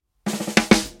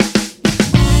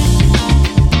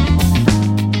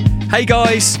Hey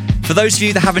guys, for those of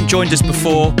you that haven't joined us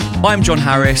before, I'm John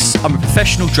Harris. I'm a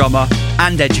professional drummer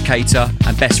and educator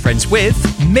and best friends with...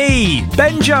 Me,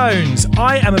 Ben Jones.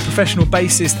 I am a professional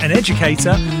bassist and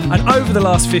educator, and over the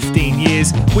last 15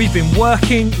 years, we've been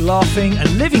working, laughing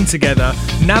and living together,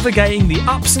 navigating the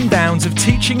ups and downs of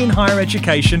teaching in higher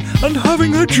education and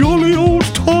having a jolly old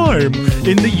time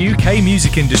in the UK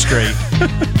music industry.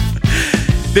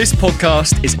 This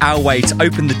podcast is our way to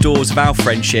open the doors of our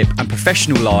friendship and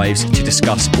professional lives to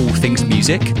discuss all things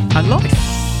music and life.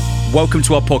 Welcome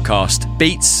to our podcast,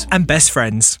 Beats and Best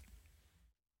Friends.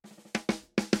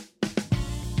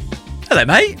 Hello,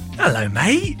 mate. Hello,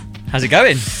 mate. How's it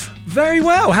going? Very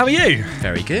well. How are you?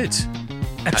 Very good.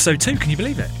 Episode 2, can you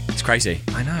believe it? It's crazy.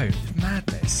 I know.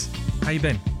 Madness. How you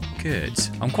been? Good.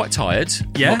 I'm quite tired.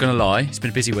 Yeah? I'm not going to lie. It's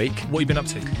been a busy week. What have you been up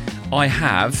to? I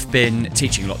have been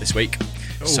teaching a lot this week.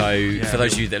 For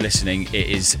those of you that are listening, it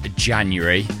is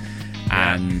January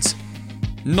and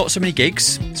not so many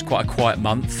gigs. It's quite a quiet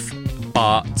month,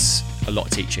 but a lot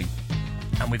of teaching.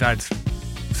 And we've had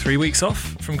 3 weeks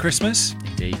off from Christmas.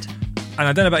 Indeed. And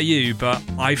I don't know about you, but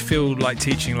I feel like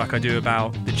teaching like I do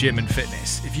about the gym and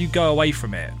fitness. If you go away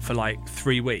from it for like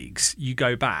 3 weeks, you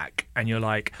go back and you're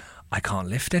like, I can't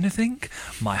lift anything.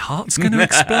 My heart's going to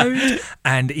explode.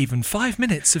 And even 5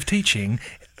 minutes of teaching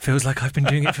feels like I've been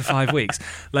doing it for 5 weeks.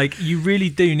 Like, you really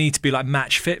do need to be like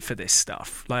match fit for this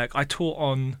stuff. Like, I taught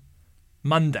on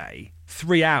Monday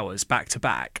 3 hours back to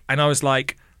back, and I was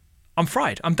like, I'm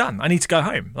fried. I'm done. I need to go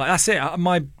home. Like, that's it.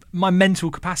 My mental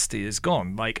capacity is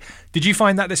gone. Like, did you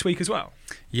find that this week as well?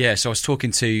 Yeah, so I was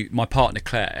talking to my partner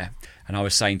Claire, and I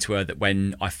was saying to her that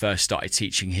when I first started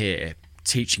teaching here,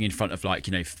 teaching in front of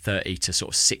 30 to sort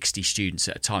of 60 students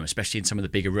at a time, especially in some of the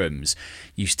bigger rooms,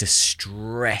 used to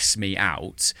stress me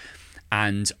out.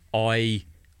 And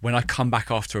when I come back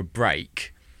after a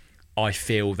break, I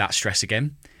feel that stress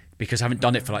again because I haven't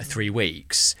done it for like 3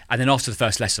 weeks. And then after the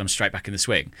first lesson, I'm straight back in the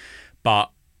swing. But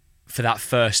for that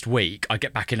first week, I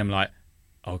get back in, I'm like,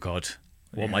 oh God,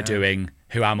 what am I doing?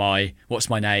 Who am I? What's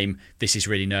my name? This is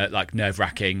really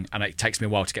nerve-wracking. And it takes me a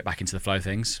while to get back into the flow of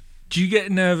things. Do you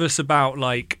get nervous about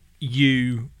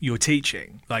you're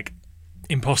teaching, like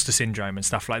imposter syndrome and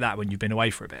stuff like that when you've been away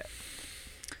for a bit?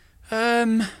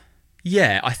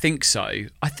 Yeah, I think so. Do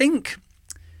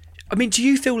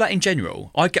you feel that in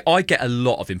general? I get a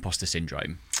lot of imposter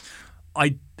syndrome.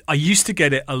 I used to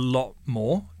get it a lot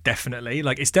more, definitely.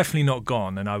 Like, it's definitely not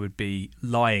gone, and I would be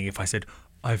lying if I said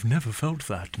I've never felt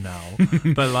that now.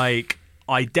 But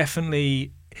I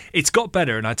definitely. It's got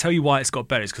better, and I tell you why it's got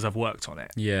better is because I've worked on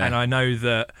it. Yeah. And I know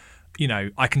that,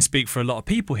 I can speak for a lot of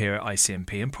people here at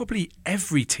ICMP and probably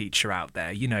every teacher out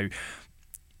there,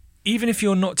 even if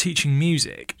you're not teaching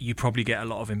music, you probably get a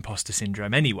lot of imposter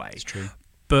syndrome anyway. It's true.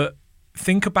 But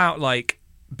think about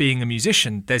being a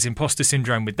musician, there's imposter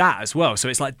syndrome with that as well. So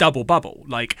it's like double bubble.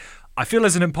 Like, I feel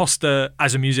as an imposter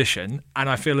as a musician and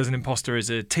I feel as an imposter as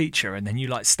a teacher, and then you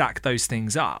stack those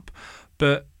things up.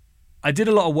 But I did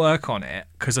a lot of work on it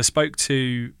because I spoke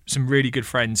to some really good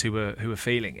friends who were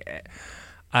feeling it.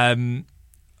 For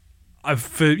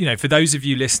those of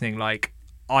you listening,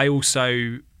 I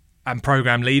also am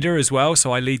program leader as well,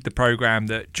 so I lead the program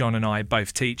that John and I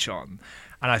both teach on,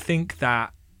 and I think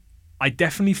that I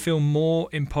definitely feel more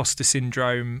imposter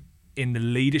syndrome in the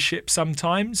leadership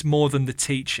sometimes more than the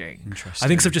teaching. Interesting. I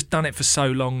think 'cause I've just done it for so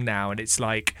long now, and it's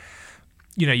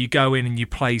you go in and you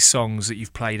play songs that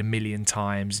you've played a million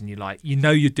times and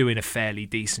you're doing a fairly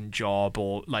decent job,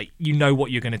 or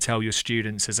what you're going to tell your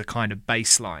students as a kind of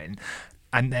baseline.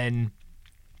 And then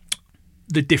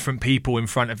the different people in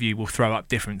front of you will throw up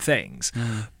different things.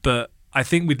 But I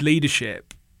think with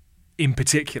leadership in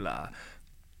particular,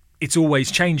 it's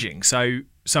always changing. So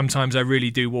sometimes I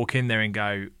really do walk in there and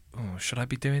go, oh, should I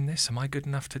be doing this? Am I good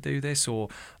enough to do this? Or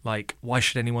why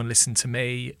should anyone listen to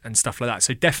me and stuff like that?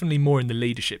 So definitely more in the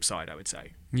leadership side, I would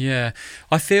say. Yeah.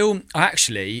 I feel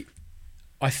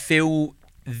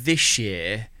this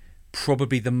year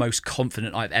probably the most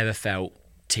confident I've ever felt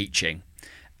teaching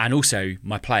and also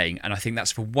my playing. And I think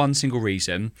that's for one single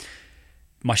reason,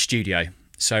 my studio.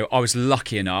 So I was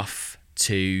lucky enough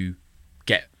to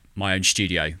get my own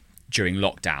studio during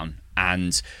lockdown,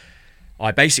 and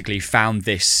I basically found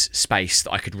this space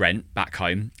that I could rent back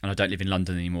home, and I don't live in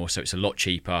London anymore, so it's a lot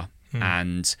cheaper.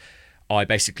 And I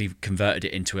basically converted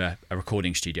it into a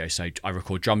recording studio. So I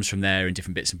record drums from there and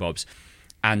different bits and bobs.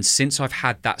 And since I've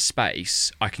had that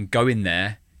space, I can go in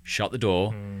there, shut the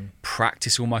door,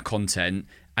 practice all my content,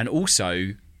 and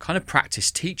also kind of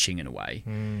practice teaching in a way.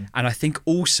 And I think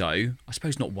also, I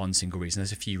suppose not one single reason,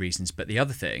 there's a few reasons, but the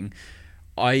other thing,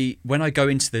 when I go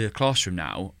into the classroom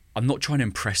now, I'm not trying to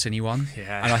impress anyone.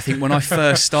 Yeah. And I think when I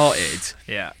first started,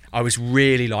 Yeah. I was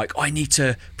really like, I need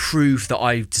to prove that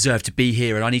I deserve to be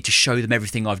here and I need to show them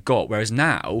everything I've got. Whereas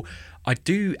now, I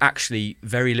do actually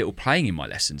very little playing in my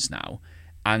lessons now.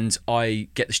 And I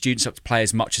get the students up to play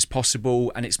as much as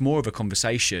possible, and it's more of a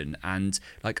conversation. And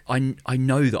like I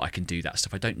know that I can do that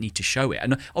stuff. I don't need to show it.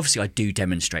 And obviously, I do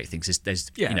demonstrate things.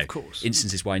 There's of course,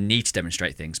 instances where I need to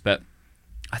demonstrate things. But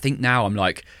I think now I'm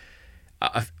like,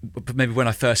 maybe when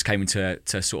I first came into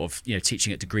sort of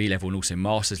teaching at degree level and also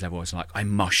master's level, I was like, I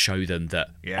must show them that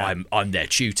I'm their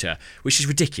tutor, which is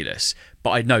ridiculous.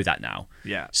 But I know that now.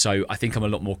 Yeah. So I think I'm a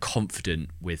lot more confident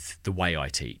with the way I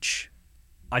teach.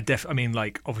 I mean,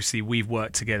 like, obviously we've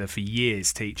worked together for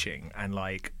years teaching, and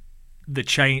like the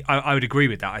change, I would agree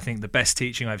with that. I think the best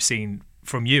teaching I've seen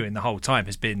from you in the whole time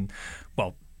has been,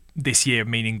 well, this year,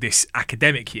 meaning this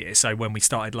academic year. So when we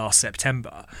started last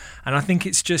September, and I think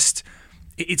it's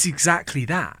exactly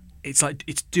that. It's like,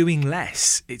 it's doing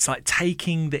less. It's like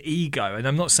taking the ego. And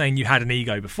I'm not saying you had an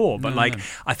ego before, but no.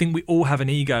 I think we all have an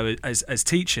ego as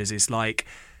teachers. It's like,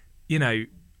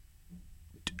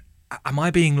 am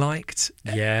I being liked?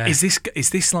 Yeah. Is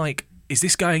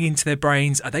this going into their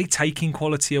brains? Are they taking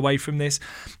quality away from this?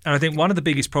 And I think one of the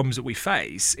biggest problems that we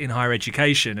face in higher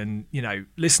education, and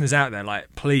listeners out there,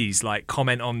 like, please, like,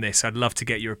 comment on this. I'd love to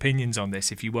get your opinions on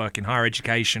this if you work in higher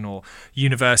education or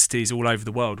universities all over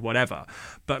the world, whatever.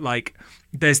 But like,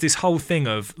 there's this whole thing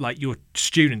of like, your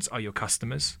students are your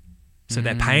customers. So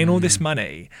they're paying all this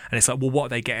money, and it's like, well, what are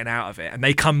they getting out of it? And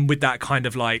they come with that kind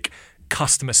of like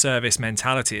customer service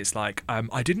mentality. It's like,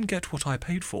 I didn't get what I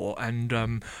paid for, and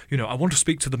I want to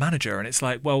speak to the manager. And it's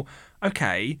like, well,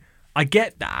 okay, I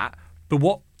get that, but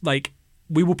what, like,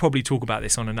 we will probably talk about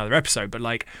this on another episode, but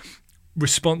like,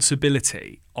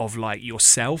 responsibility of like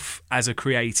yourself as a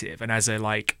creative and as a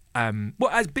like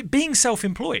as being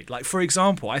self-employed, like, for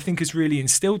example, I think has really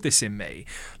instilled this in me.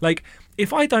 Like,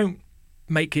 if I don't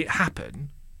make it happen,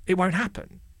 it won't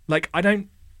happen. Like,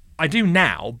 I do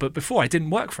now, but before I didn't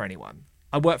work for anyone.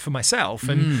 I work for myself.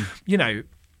 And,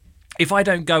 if I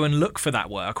don't go and look for that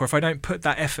work, or if I don't put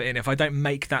that effort in, if I don't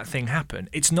make that thing happen,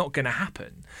 it's not going to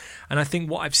happen. And I think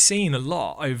what I've seen a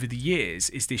lot over the years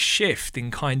is this shift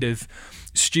in kind of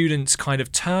students kind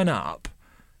of turn up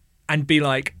and be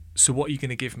like, so what are you going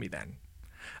to give me then?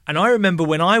 And I remember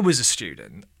when I was a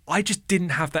student, I just didn't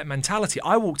have that mentality.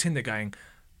 I walked in there going,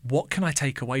 what can I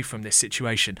take away from this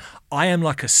situation? I am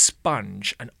like a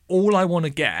sponge, and all I want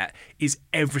to get is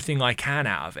everything I can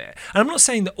out of it. And I'm not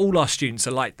saying that all our students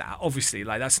are like that. Obviously,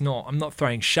 like, I'm not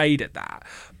throwing shade at that.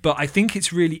 But I think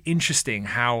it's really interesting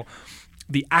how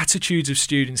the attitudes of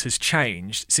students has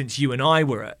changed since you and I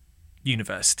were at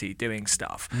university doing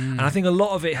stuff. And I think a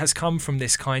lot of it has come from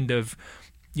this kind of,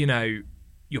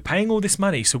 you're paying all this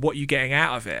money, so what are you getting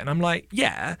out of it? And I'm like,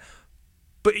 yeah,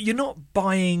 but you're not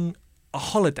buying a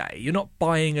holiday, you're not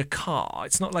buying a car.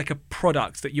 It's not like a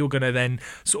product that you're going to then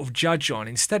sort of judge on.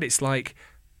 Instead, it's like,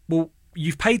 well,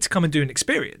 you've paid to come and do an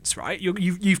experience, right?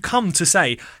 You've come to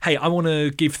say, hey, I want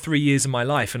to give 3 years of my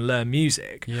life and learn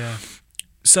music. Yeah.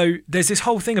 So there's this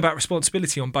whole thing about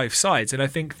responsibility on both sides, and I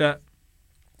think that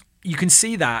you can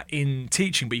see that in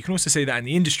teaching, but you can also see that in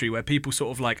the industry, where people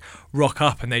sort of like rock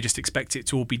up and they just expect it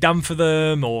to all be done for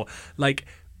them, or like,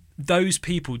 those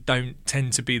people don't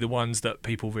tend to be the ones that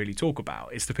people really talk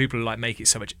about. It's the people who like make it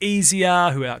so much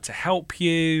easier, who are out to help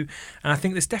you. And I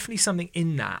think there's definitely something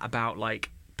in that about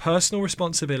like personal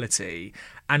responsibility,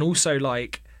 and also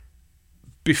like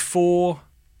before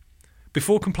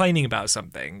complaining about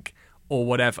something or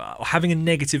whatever, or having a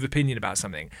negative opinion about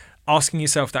something, asking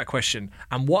yourself that question,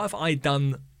 and what have I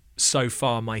done so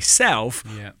far myself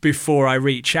before I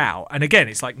reach out? And again,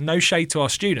 it's like, no shade to our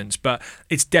students, but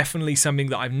it's definitely something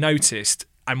that I've noticed,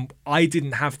 and I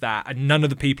didn't have that, and none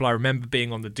of the people I remember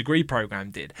being on the degree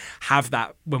program did have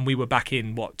that when we were back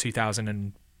in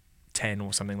 2010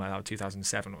 or something like that, or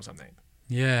 2007 or something.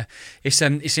 Yeah, it's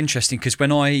interesting because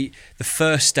the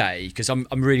first day, because I'm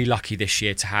really lucky this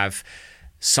year to have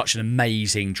such an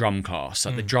amazing drum class.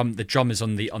 Like the drummers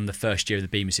on the first year of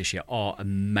the Beamers this year are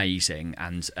amazing,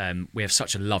 and we have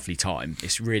such a lovely time.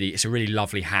 It's a really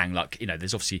lovely hang. Like,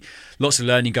 there's obviously lots of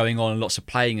learning going on and lots of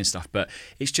playing and stuff, but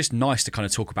it's just nice to kind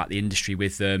of talk about the industry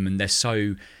with them, and they're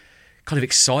so kind of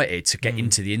excited to get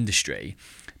into the industry.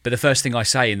 But the first thing I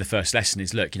say in the first lesson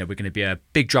is, look, we're going to be a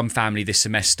big drum family this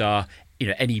semester.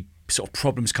 Any sort of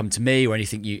problems come to me, or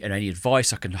anything any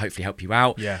advice, I can hopefully help you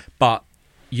out. Yeah. But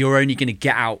you're only going to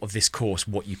get out of this course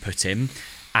what you put in.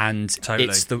 And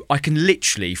Totally. I can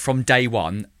literally from day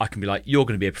one, I can be like, you're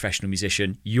going to be a professional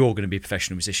musician, you're going to be a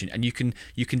professional musician, and you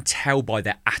can tell by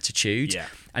their attitude. Yeah.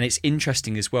 And it's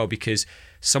interesting as well because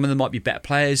some of them might be better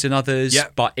players than others, Yeah.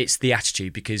 but it's the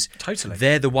attitude because Totally.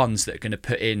 they're the ones that are going to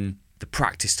put in the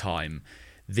practice time,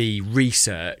 the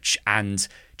research, and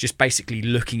just basically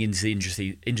looking into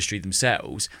the industry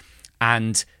themselves.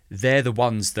 And they're the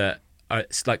ones that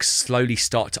like slowly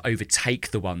start to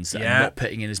overtake the ones that are not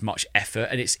putting in as much effort.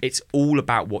 And it's all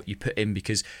about what you put in,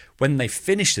 because when they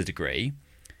finish the degree,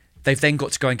 they've then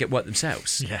got to go and get work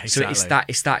themselves. Yeah, exactly. So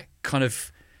it's that kind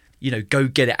of, go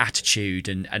get it attitude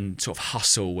and sort of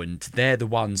hustle. And they're the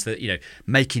ones that,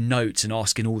 making notes and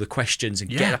asking all the questions and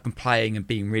getting up and playing and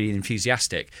being really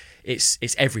enthusiastic. It's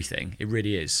everything. It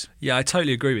really is. Yeah, I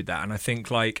totally agree with that. And I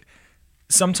think like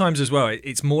sometimes as well,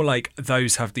 it's more like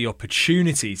those have the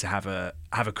opportunity to have a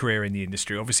career in the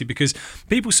industry, obviously, because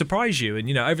people surprise you.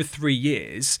 And, over 3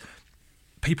 years,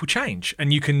 people change.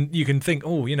 And you can think,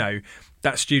 oh,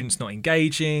 that student's not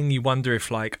engaging. You wonder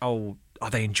if like, oh, are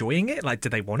they enjoying it? Like, do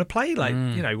they want to play? Like,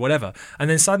 whatever. And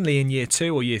then suddenly in year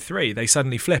 2 or year 3, they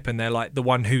suddenly flip and they're like the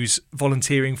one who's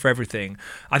volunteering for everything.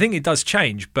 I think it does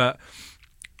change, but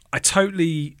I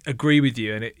totally agree with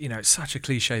you. And it's such a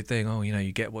cliche thing. Oh,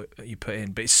 you get what you put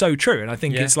in, but it's so true. And I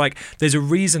think it's like, there's a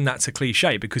reason that's a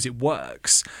cliche, because it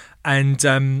works. And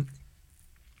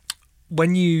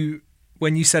when you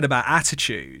said about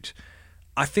attitude,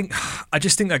 I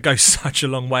just think that goes such a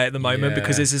long way at the moment,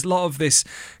 because there's a lot of this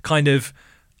kind of,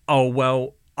 oh,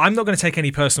 well, I'm not going to take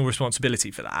any personal responsibility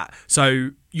for that. So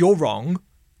you're wrong.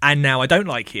 And now I don't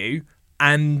like you,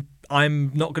 and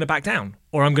I'm not going to back down,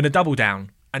 or I'm going to double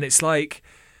down. And it's like,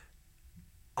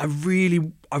 I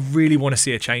really want to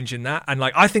see a change in that. And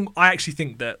like, I actually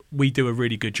think that we do a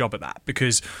really good job at that,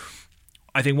 because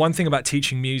I think one thing about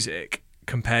teaching music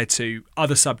compared to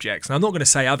other subjects, and I'm not going to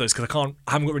say others because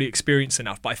I haven't got really experience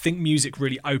enough, but I think music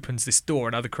really opens this door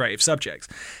in other creative subjects,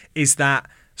 is that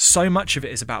so much of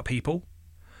it is about people.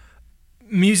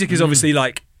 Music is obviously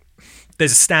like,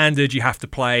 there's a standard you have to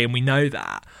play, and we know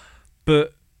that,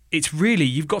 but it's really,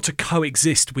 you've got to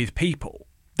coexist with people.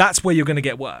 That's where you're going to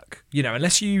get work,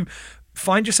 unless you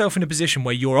find yourself in a position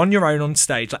where you're on your own on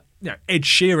stage, like, Ed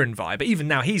Sheeran vibe. But even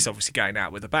now, he's obviously going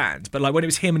out with a band. But like when it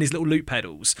was him and his little loop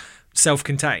pedals,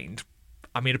 self-contained,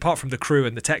 I mean, apart from the crew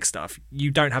and the tech stuff,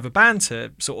 you don't have a band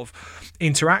to sort of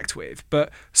interact with.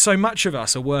 But so much of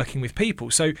us are working with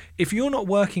people. So if you're not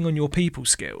working on your people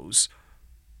skills,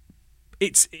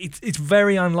 it's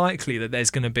very unlikely that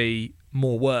there's going to be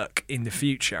more work in the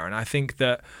future. And I think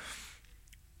that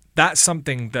that's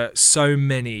something that so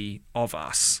many of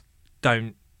us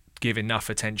don't give enough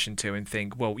attention to, and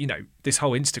think, well, this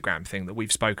whole Instagram thing that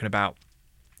we've spoken about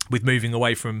with moving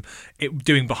away from it,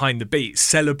 doing behind the beat,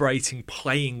 celebrating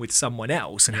playing with someone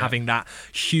else and having that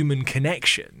human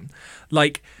connection.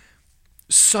 Like,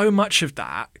 so much of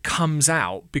that comes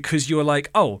out because you're like,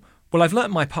 oh, well, I've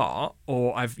learnt my part,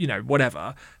 or I've,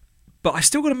 whatever, but I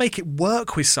still got to make it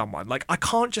work with someone. Like, I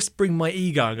can't just bring my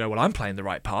ego and go, well, I'm playing the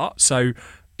right part, so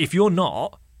if you're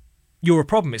not, you're a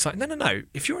problem. It's like, no.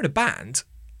 If you're in a band,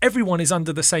 everyone is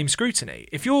under the same scrutiny.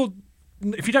 If you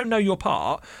don't know your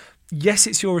part, yes,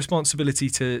 it's your responsibility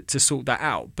to sort that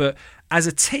out. But as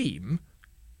a team,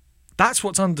 that's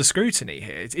what's under scrutiny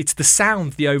here. It's the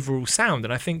sound, the overall sound.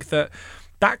 And I think that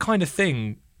kind of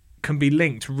thing can be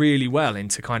linked really well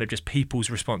into kind of just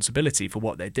people's responsibility for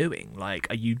what they're doing. Like,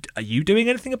 are you doing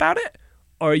anything about it,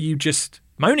 or are you just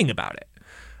moaning about it?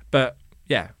 But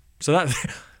yeah, so that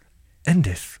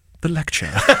endeth the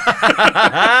lecture.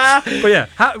 But yeah,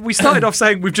 we started off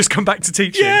saying we've just come back to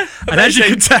teaching, and as you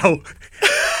can tell,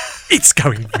 it's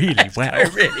going really well.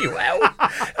 It's going really well.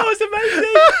 That was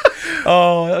amazing.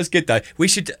 Oh, that was good though.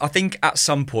 I think at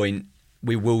some point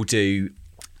we will do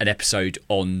an episode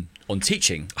on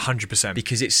teaching. 100%.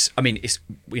 Because it's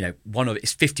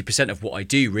 50% of what I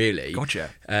do, really. Gotcha.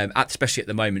 Especially at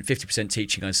the moment, 50%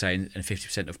 teaching, I'd say, and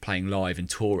 50% of playing live and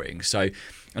touring. So,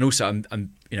 and also I'm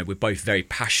we're both very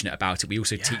passionate about it. We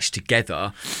also teach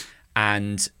together,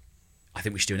 and I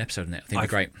think we should do an episode on it. I think it'd be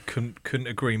great. Couldn't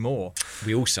agree more.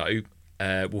 We also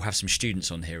we'll have some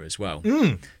students on here as well.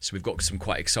 So we've got some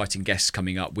quite exciting guests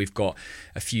coming up. We've got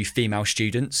a few female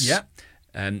students. Yeah.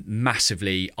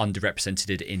 Massively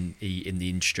underrepresented in the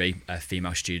industry,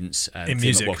 female students, in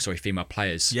music. Female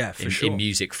players. Yeah, for sure. In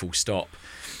music, full stop.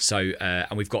 So,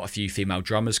 and we've got a few female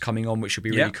drummers coming on, which will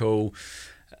be really cool.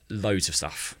 Loads of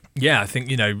stuff. Yeah, I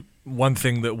think, one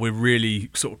thing that we're really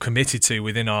sort of committed to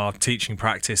within our teaching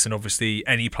practice, and obviously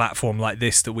any platform like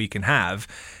this that we can have,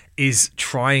 is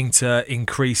trying to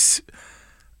increase,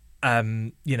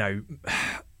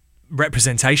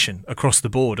 representation across the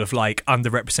board of like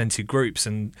underrepresented groups.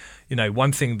 And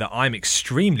one thing that I'm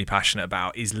extremely passionate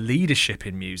about is leadership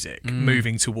in music,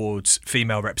 moving towards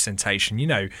female representation,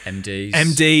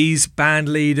 MDs, band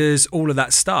leaders, all of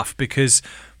that stuff, because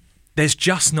there's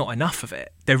just not enough of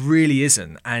it. There really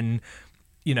isn't. And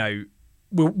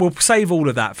we'll save all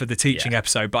of that for the teaching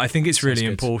episode, but I think it's really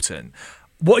important.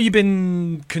 What have you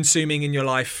been consuming in your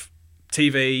life?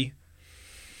 TV,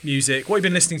 music? What have you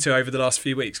been listening to over the last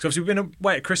few weeks? Because obviously we've been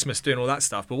away at Christmas doing all that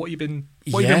stuff, but what have you been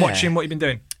watching? What have you been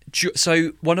doing?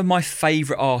 So one of my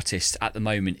favourite artists at the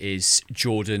moment is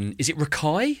Jordan. Is it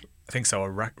Rakai? I think so.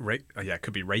 It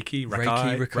could be Reiki. Rakai.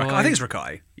 I think it's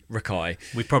Rakai. Rakai.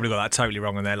 We've probably got that totally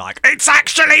wrong, and they're like, it's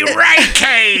actually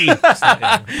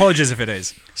Reiki! Apologies if it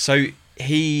is. So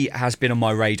he has been on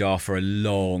my radar for a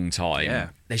long time. Yeah.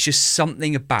 There's just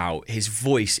something about his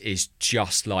voice is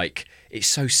just like, it's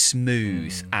so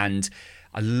smooth, and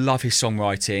I love his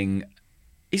songwriting.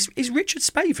 Is Richard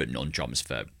Spaven on drums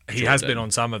for Jordan? He has been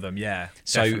on some of them, yeah.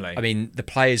 So, definitely. I mean, the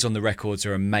players on the records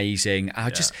are amazing.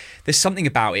 There's something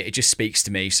about it just speaks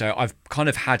to me. So I've kind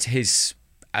of had his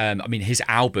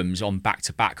albums on back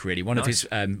to back, really. One of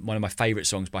my favourite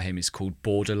songs by him is called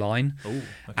Borderline. Ooh,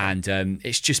 okay. And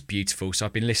it's just beautiful. So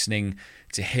I've been listening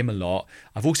to him a lot.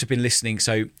 I've also been listening,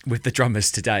 so with the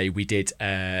drummers today, we did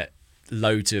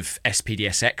loads of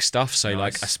SPDSX stuff. So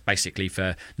like basically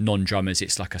for non-drummers,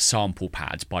 it's like a sample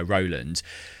pad by Roland.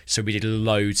 So we did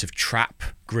loads of trap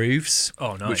grooves,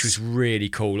 which was really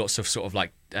cool. Lots of sort of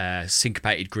like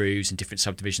syncopated grooves and different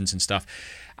subdivisions and stuff.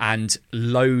 And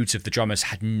loads of the drummers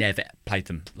had never played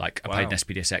them. Like I played an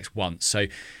SPDSX once. So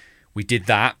we did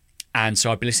that. And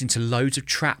so I've been listening to loads of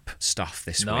trap stuff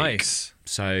this week. Nice.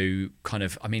 So kind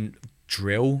of,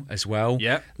 drill as well.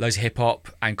 Yeah. Loads of hip hop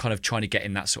and kind of trying to get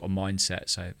in that sort of mindset.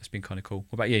 So it's been kind of cool.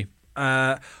 What about you?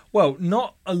 Well,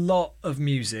 not a lot of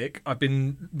music.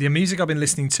 The music I've been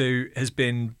listening to has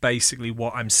been basically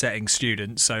what I'm setting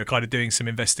students. So kind of doing some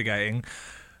investigating.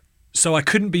 So I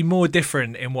couldn't be more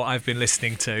different in what I've been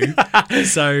listening to.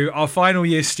 So our final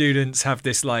year students have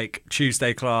this like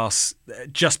Tuesday class,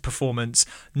 just performance,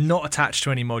 not attached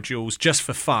to any modules, just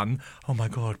for fun. Oh my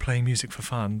God, playing music for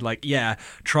fun. Like,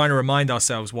 trying to remind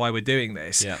ourselves why we're doing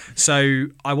this. Yeah. So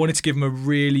I wanted to give them a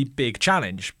really big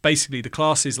challenge. Basically, the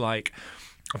class is like,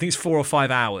 I think it's 4 or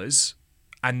 5 hours.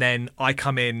 And then I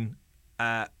come in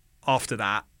after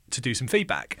that to do some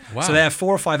feedback. Wow. So they have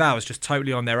 4 or 5 hours just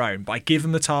totally on their own, but I give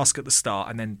them the task at the start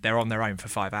and then they're on their own for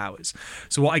 5 hours.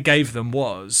 So what I gave them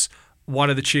was one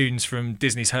of the tunes from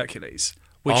Disney's Hercules,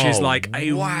 which is like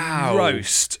a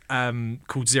roast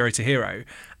called Zero to Hero.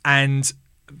 And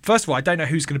first of all, I don't know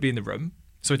who's going to be in the room.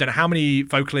 So I don't know how many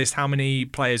vocalists, how many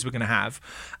players we're going to have.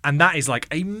 And that is like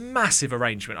a massive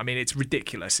arrangement. I mean, it's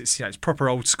ridiculous. It's, it's proper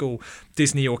old school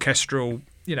Disney orchestral,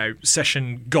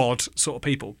 session god sort of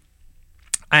people.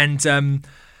 And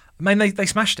they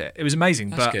smashed it. It was amazing.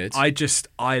 That's good. I just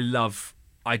love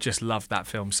that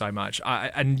film so much.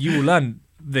 And you will learn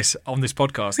this on this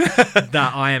podcast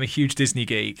that I am a huge Disney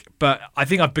geek. But I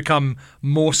think I've become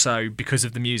more so because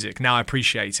of the music. Now I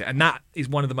appreciate it, and that is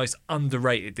one of the most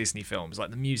underrated Disney films.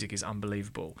 Like the music is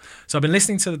unbelievable. So I've been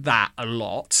listening to that a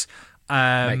lot.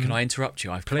 Mate, can I interrupt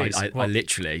you? Please. I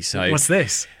literally. So what's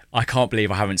this? I can't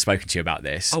believe I haven't spoken to you about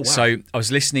this. Oh, wow. So I was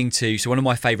listening to, one of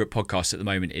my favourite podcasts at the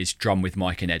moment is Drum with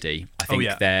Mike and Eddie. I think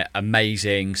they're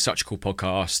amazing, such a cool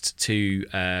podcast,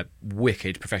 2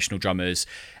 wicked professional drummers,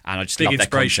 and I just love their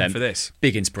content. Big inspiration for this.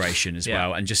 Big inspiration as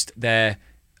well, and just I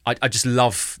just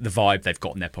love the vibe they've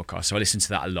got on their podcast, so I listen to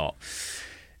that a lot.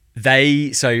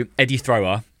 Eddie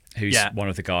Thrower, who's one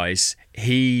of the guys,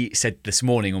 he said this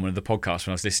morning on one of the podcasts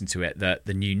when I was listening to it that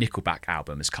the new Nickelback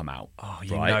album has come out. Oh,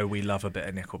 you know we love a bit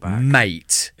of Nickelback.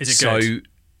 Mate. Is it good?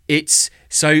 It's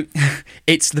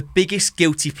the biggest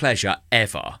guilty pleasure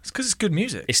ever. It's because it's good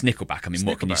music. It's Nickelback. I mean,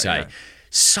 what can you say? Yeah.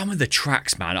 Some of the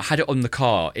tracks, man, I had it on the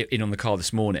car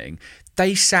this morning.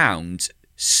 They sound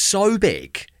so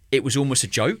big. It was almost a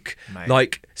joke. Mate.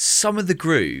 Like some of the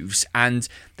grooves, and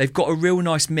they've got a real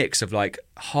nice mix of like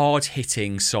hard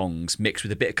hitting songs mixed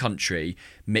with a bit of country,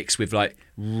 mixed with like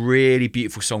really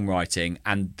beautiful songwriting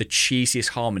and the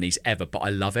cheesiest harmonies ever. But I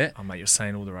love it. Oh mate, you're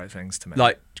saying all the right things to me.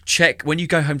 Like check when you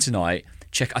go home tonight.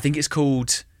 Check. I think it's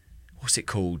called. What's it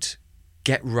called?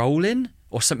 Get Rollin'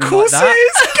 or something like that. Of course it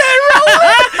is. Get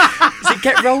Rollin'. Is it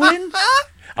Get Rollin'?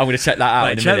 I'm going to check that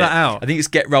out in a minute. Check that out. I think it's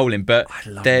Get Rolling, but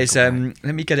there's let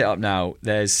me get it up now.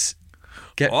 There's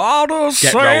Get Rolling.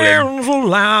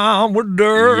 With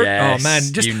dirt. Yes, oh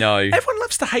man, everyone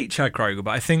loves to hate Chad Kroeger,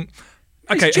 but I think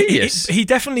he's genius. He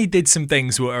definitely did some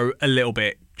things that are a little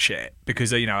bit watch it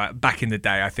because, back in the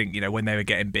day, I think, when they were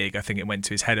getting big, I think it went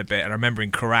to his head a bit. And I remember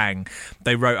in Kerrang,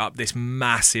 they wrote up this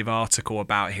massive article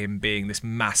about him being this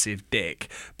massive dick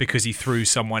because he threw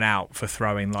someone out for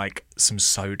throwing like some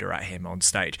soda at him on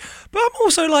stage. But I'm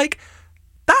also like,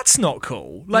 that's not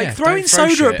cool. Like throwing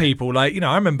soda at people. Like,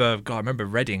 I remember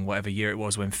Reading, whatever year it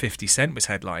was when 50 Cent was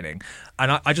headlining,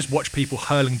 and I just watched people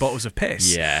hurling bottles of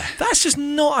piss. Yeah. That's just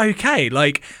not okay.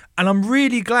 Like, and I'm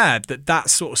really glad that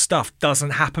sort of stuff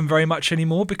doesn't happen very much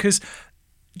anymore because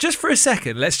just for a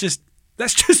second, let's just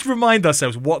remind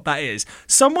ourselves what that is.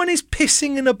 Someone is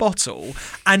pissing in a bottle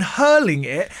and hurling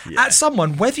it at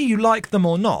someone, whether you like them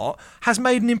or not, has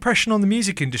made an impression on the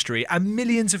music industry, and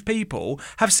millions of people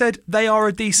have said they are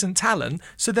a decent talent,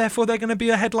 so therefore they're going to be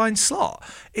a headline slot.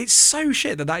 It's so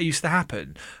shit that used to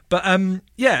happen. But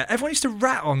everyone used to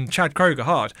rat on Chad Kroeger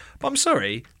hard. But I'm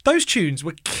sorry, those tunes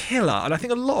were killer, and I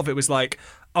think a lot of it was like,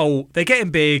 oh, they're getting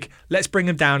big, let's bring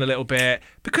them down a little bit,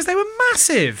 because they were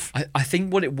massive. I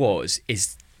think what it was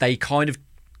is they kind of,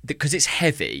 because it's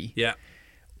heavy,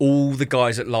 all the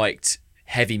guys that liked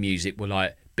heavy music were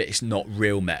like, but it's not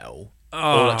real metal.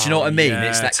 Oh, like, do you know what I mean? Yeah,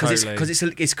 it's that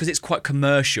because it's quite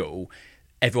commercial,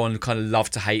 everyone kind of love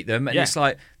to hate them, and it's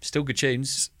like, still good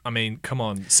tunes. I mean, come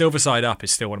on, Silver Side Up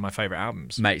is still one of my favourite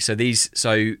albums. Mate,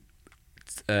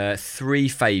 three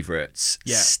favourites.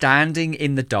 Standing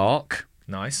in the Dark.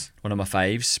 Nice. One of my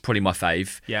faves, probably my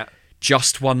fave. Yeah.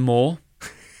 Just One More.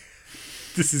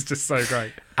 This is just so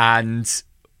great. And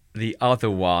the other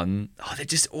one, they're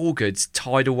just all good.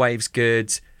 Tidal Wave's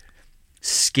good.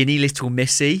 Skinny Little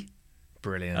Missy.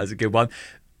 Brilliant. That's a good one.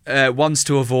 Ones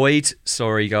to avoid.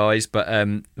 Sorry, guys, but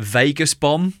Vegas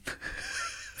Bomb.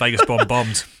 Vegas Bomb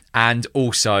bombed. And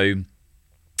also,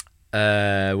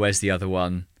 where's the other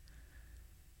one?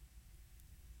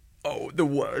 Oh, the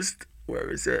worst. Where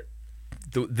is it?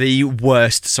 The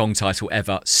worst song title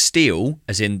ever. Steel,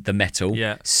 as in the metal.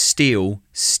 Yeah. Steel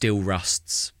still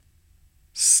rusts.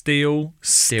 Steel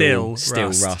still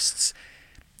rusts.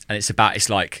 And it's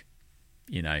like,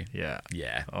 Yeah.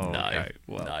 Yeah. Oh, no. okay.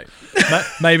 Well, No.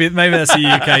 maybe that's a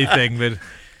UK thing, but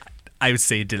I would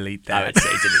say delete that. I would say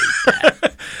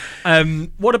delete that.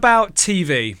 What about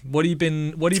TV? What have you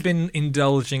been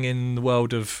indulging in the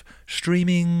world of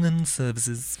streaming and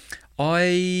services?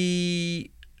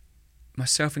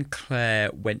 Myself and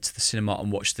Claire went to the cinema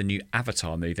and watched the new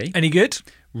Avatar movie. Any good?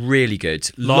 Really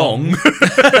good. Long.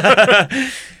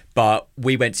 But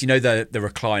we went to, the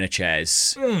recliner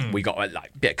chairs. We got a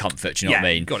bit of comfort, do you know what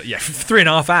I mean? Got it. Yeah, for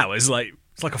 3.5 hours,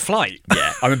 it's like a flight.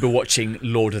 Yeah, I remember watching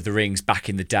Lord of the Rings back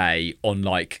in the day on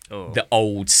the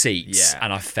old seats,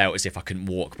 and I felt as if I couldn't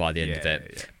walk by the end of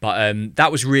it. Yeah. But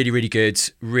that was really, really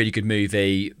good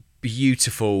movie.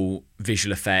 Beautiful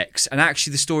visual effects, and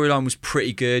actually the storyline was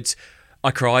pretty good. I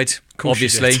cried,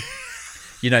 obviously.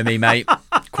 You know me, mate.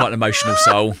 Quite an emotional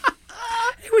soul.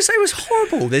 It was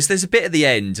horrible. There's a bit at the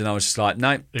end, and I was just like,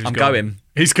 no, I'm going.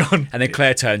 He's gone. And then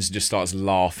Claire turns and just starts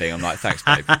laughing. I'm like, thanks,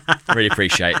 babe. Really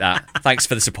appreciate that. Thanks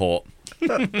for the support.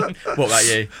 What about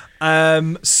you?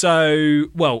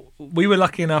 We were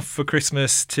lucky enough for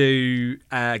Christmas to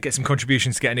get some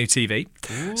contributions to get a new TV.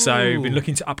 Ooh. So we've been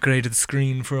looking to upgrade the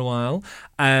screen for a while.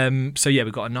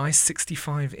 We've got a nice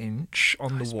 65-inch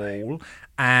on the wall. Mate.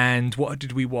 And what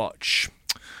did we watch?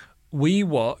 We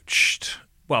watched,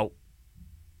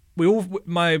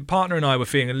 my partner and I were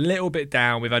feeling a little bit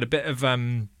down. We've had a bit of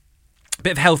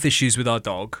health issues with our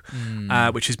dog,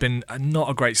 which has been not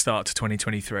a great start to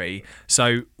 2023.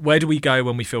 So where do we go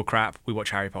when we feel crap? We watch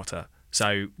Harry Potter.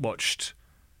 So watched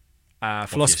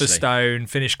Philosopher's Stone,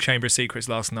 finished Chamber of Secrets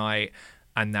last night,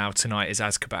 and now tonight is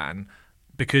Azkaban.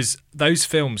 Because those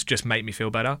films just make me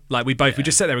feel better. Like we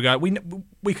just sit there and go,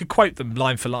 we could quote them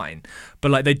line for line,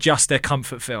 but they're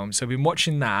comfort films. So we've been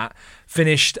watching that.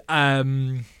 Finished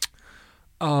White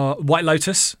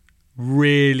Lotus,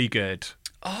 really good.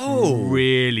 Oh,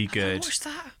 really good. I watched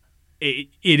that. It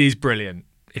is brilliant.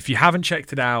 If you haven't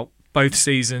checked it out, both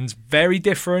seasons, very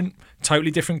different,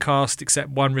 totally different cast except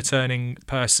one returning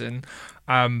person.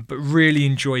 But really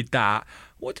enjoyed that.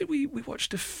 What did we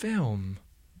watched a film?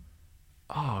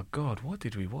 Oh God, what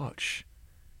did we watch?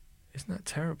 Isn't that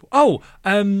terrible?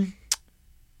 My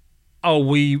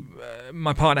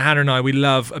partner Hannah and I, we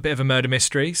love a bit of a murder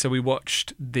mystery, so we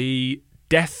watched The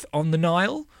Death on the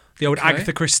Nile. The old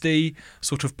Agatha Christie,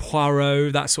 sort of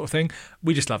Poirot, that sort of thing.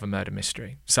 We just love a murder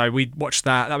mystery. So we watched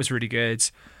that. That was really good.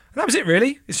 And that was it,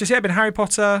 really. It's just, been Harry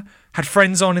Potter. Had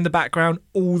Friends on in the background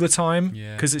all the time.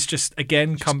 Because it's just,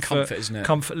 again, comfort, isn't it?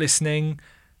 Comfort listening.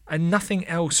 And nothing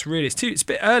else, really. It's a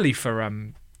bit early for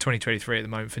 2023 at the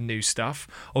moment for new stuff.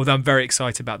 Although I'm very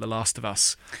excited about The Last of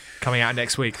Us coming out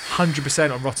next week.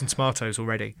 100% on Rotten Tomatoes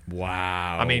already.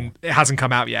 Wow. I mean, it hasn't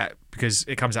come out yet because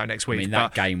it comes out next week. I mean,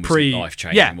 that game was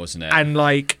life-changing, wasn't it? And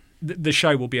like the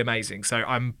show will be amazing. So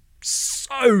I'm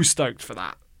so stoked for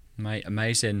that. Mate,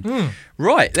 amazing.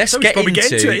 Right, let's get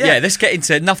into it. Yeah, let's get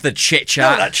into enough of the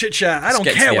chit-chat. No, that chit-chat. I don't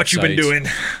care what you've been doing.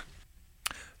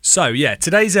 So, yeah,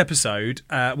 today's episode,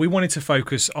 we wanted to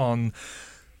focus on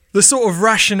the sort of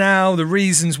rationale, the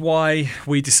reasons why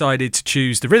we decided to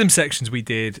choose the rhythm sections we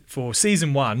did for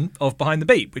season 1 of Behind the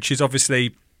Beat, which is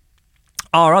obviously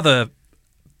our other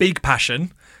big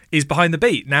passion is Behind the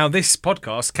Beat. Now, this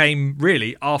podcast came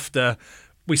really after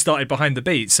we started Behind the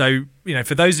Beat. So,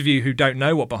 for those of you who don't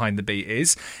know what Behind the Beat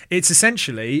is, it's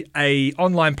essentially a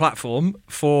online platform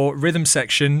for rhythm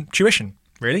section tuition,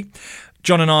 really.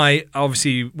 John and I are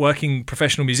obviously working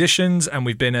professional musicians, and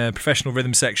we've been a professional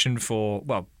rhythm section for,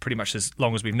 well, pretty much as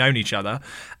long as we've known each other.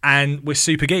 And we're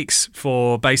super geeks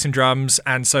for bass and drums.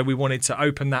 And so we wanted to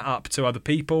open that up to other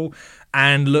people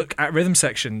and look at rhythm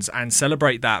sections and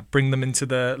celebrate that, bring them into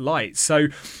the light. So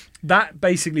that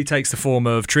basically takes the form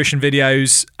of tuition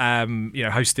videos,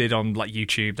 hosted on like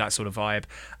YouTube, that sort of vibe.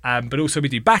 But also we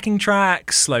do backing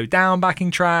tracks, slow down backing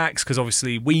tracks, because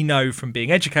obviously we know from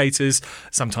being educators,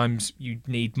 sometimes you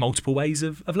need multiple ways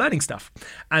of learning stuff.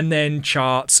 And then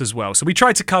charts as well. So we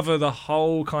try to cover the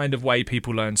whole kind of way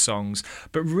people learn songs,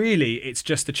 but really it's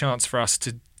just a chance for us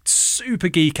to super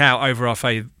geek out over our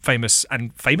famous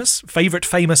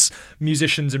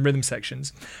musicians and rhythm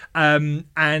sections,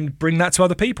 and bring that to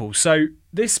other people. So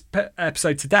this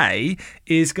episode today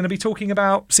is going to be talking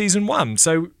about season 1.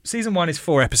 So season 1 is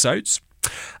 4 episodes,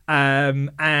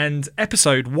 and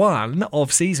episode 1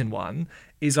 of season 1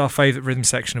 is our favourite rhythm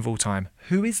section of all time.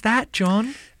 Who is that,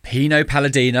 John? Pino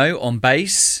Palladino on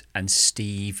bass and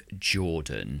Steve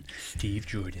Jordan.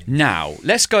 Now,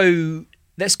 let's go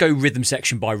rhythm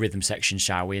section by rhythm section,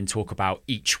 shall we, and talk about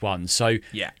each one. So,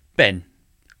 yeah. Ben,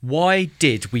 why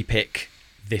did we pick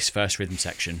this first rhythm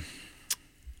section?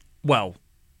 Well,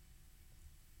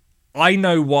 I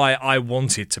know why I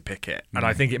wanted to pick it, and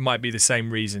I think it might be the same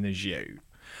reason as you.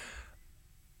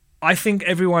 I think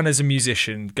everyone as a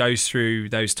musician goes through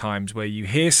those times where you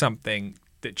hear something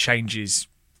that changes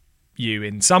you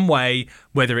in some way,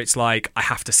 whether it's like, I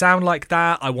have to sound like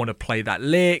that, I want to play that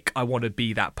lick, I want to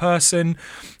be that person.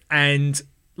 And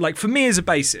like for me as a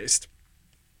bassist,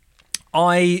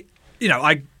 I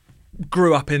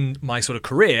grew up in my sort of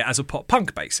career as a pop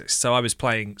punk bassist. So I was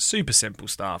playing super simple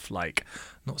stuff, like,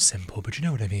 not simple, but you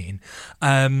know what I mean,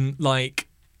 like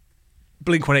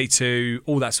Blink-182,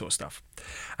 all that sort of stuff.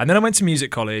 And then I went to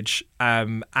music college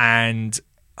and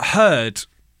heard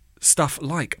stuff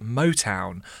like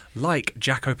Motown, like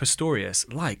Jaco Pastorius,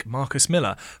 like Marcus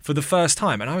Miller for the first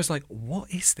time. And I was like, what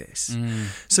is this?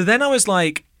 So then I was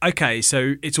like, okay,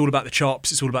 so it's all about the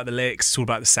chops, it's all about the licks, it's all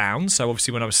about the sound. So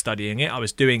obviously when I was studying it, I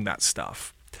was doing that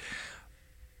stuff.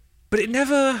 But it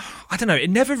never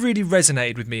really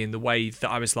resonated with me in the way that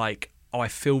I was like, oh, I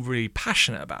feel really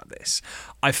passionate about this.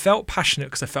 I felt passionate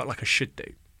because I felt like I should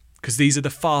do. Because these are the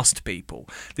fast people.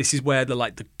 This is where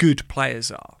the good players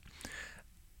are.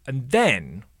 And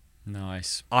then,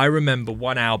 nice. I remember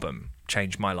one album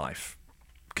changed my life,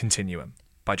 Continuum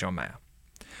by John Mayer.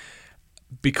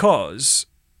 Because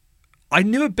I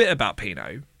knew a bit about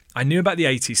Pino. I knew about the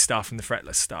 80s stuff and the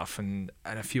fretless stuff and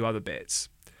a few other bits.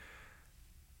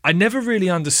 I never really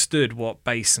understood what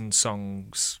bass and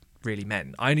songs really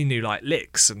meant. I only knew like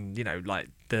licks and, like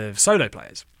the solo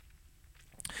players.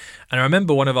 And I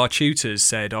remember one of our tutors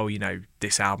said, oh,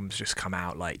 this album's just come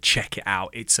out, like, check it out,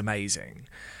 it's amazing.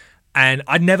 And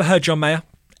I'd never heard John Mayer,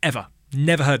 ever.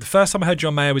 Never heard. The first time I heard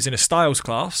John Mayer was in a styles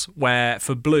class where,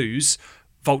 for blues,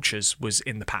 Vultures was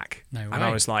in the pack. No way. And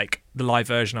I was like, the live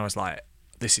version, I was like,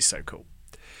 this is so cool.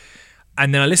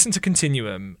 And then I listened to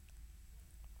Continuum,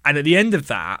 and at the end of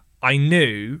that, I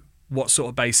knew what sort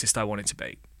of bassist I wanted to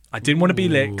be. I didn't want to be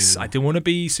licks. I didn't want to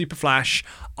be super flash.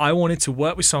 I wanted to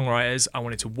work with songwriters. I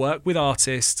wanted to work with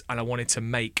artists, and I wanted to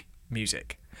make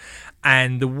music.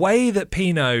 And the way that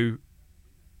Pino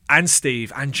and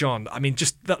Steve and John, I mean,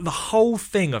 just the whole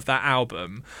thing of that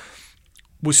album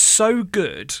was so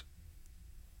good.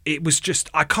 It was just,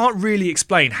 I can't really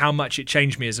explain how much it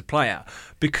changed me as a player,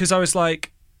 because I was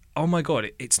like, oh my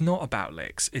God, it's not about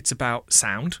licks. It's about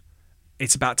sound.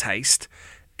 It's about taste.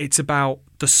 It's about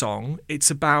the song. It's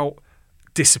about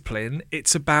discipline.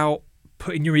 It's about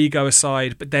putting your ego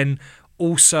aside, but then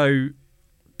also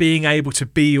being able to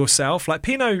be yourself. Like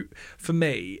Pino, for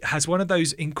me, has one of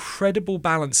those incredible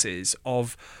balances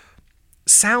of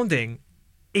sounding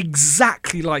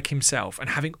exactly like himself and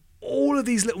having all all of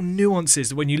these little nuances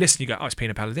that when you listen, you go, oh, it's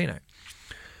Pino Palladino.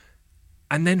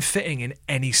 And then fitting in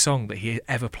any song that he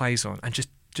ever plays on and just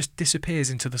disappears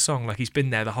into the song like he's been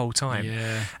there the whole time.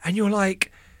 Yeah. And you're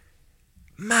like,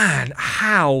 man,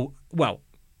 how... Well,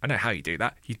 I know how you do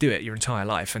that. You do it your entire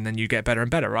life and then you get better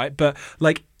and better, right? But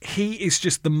like, he is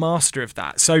just the master of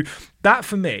that. So that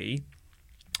for me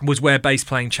was where bass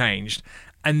playing changed.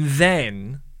 And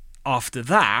then after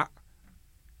that,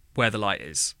 Where the Light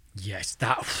Is. Yes,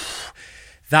 that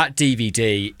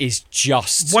DVD is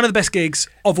just one of the best gigs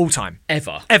of all time.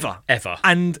 Ever.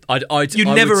 And you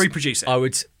never reproduce it.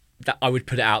 I would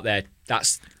put it out there.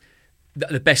 That's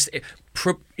the best.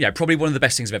 Probably one of the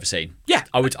best things I've ever seen. Yeah,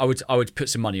 I would put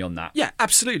some money on that. Yeah,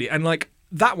 absolutely. And like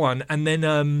that one, and then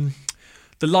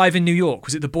the Live in New York,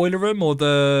 was it the Boiler Room or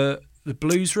the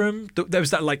Blues Room? There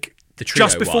was that like the trio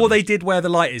just before one. They did Where the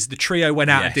Light Is. The trio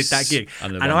went out and did that gig,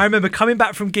 and I remember coming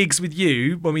back from gigs with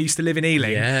you when we used to live in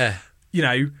Ealing. Yeah, you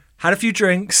know, had a few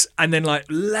drinks, and then like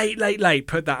late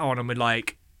put that on, and we're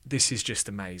like, this is just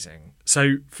amazing.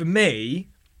 So for me,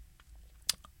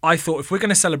 I thought if we're going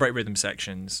to celebrate rhythm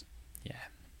sections,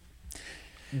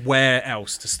 where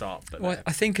else to start? But well,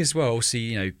 I think as well,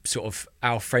 see, sort of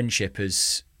our friendship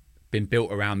has been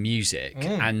built around music,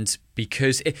 and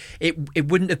because it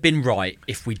wouldn't have been right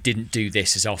if we didn't do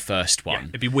this as our first one. Yeah,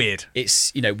 it'd be weird.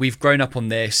 It's, we've grown up on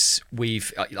this.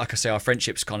 We've, like I say, our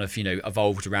friendship's kind of,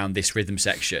 evolved around this rhythm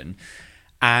section.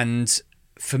 And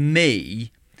for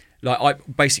me, like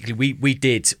we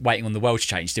did Waiting on the World to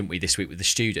Change, didn't we, this week with the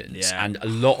students? Yeah. And a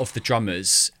lot of the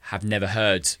drummers have never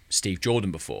heard Steve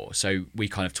Jordan before. So we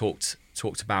kind of talked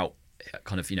about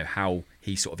kind of, how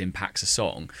he sort of impacts a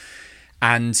song.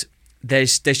 And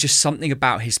there's just something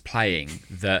about his playing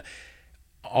that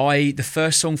the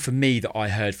first song for me that I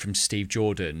heard from Steve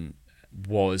Jordan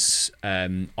was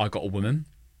I Got a Woman.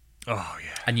 Oh,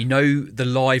 yeah. And the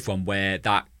live one where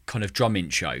that kind of drum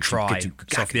intro. Try.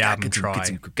 It's off the album Try.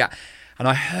 And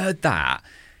I heard that,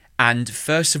 and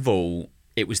first of all,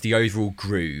 it was the overall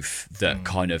groove that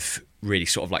kind of really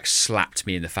sort of like slapped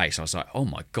me in the face. I was like, oh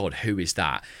my God, who is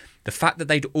that? The fact that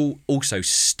they'd also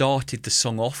started the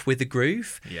song off with a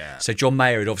groove. Yeah. So John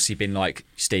Mayer had obviously been like,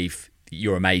 Steve,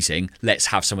 you're amazing. Let's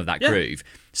have some of that groove.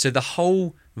 So the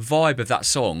whole vibe of that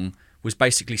song was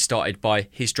basically started by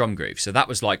his drum groove. So that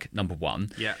was like number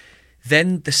one. Yeah.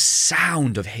 Then the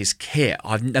sound of his kit.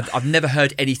 I've never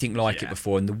heard anything like it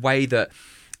before. And the way that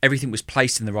everything was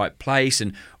placed in the right place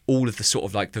and all of the sort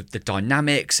of like the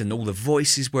dynamics and all the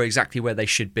voices were exactly where they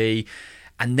should be.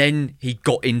 And then he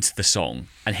got into the song,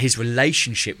 and his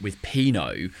relationship with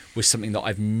Pino was something that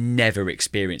I've never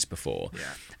experienced before.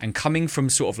 Yeah. And coming from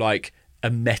sort of like a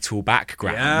metal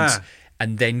background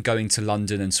and then going to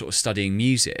London and sort of studying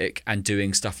music and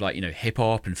doing stuff like, hip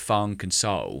hop and funk and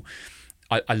soul,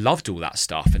 I loved all that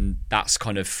stuff. And that's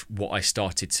kind of what I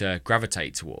started to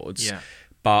gravitate towards. Yeah.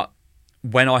 But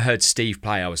when I heard Steve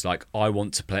play, I was like, I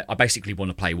basically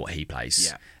want to play what he plays.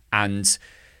 Yeah. And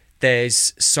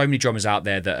there's so many drummers out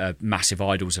there that are massive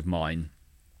idols of mine,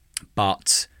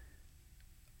 but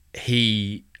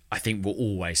he, I think, will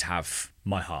always have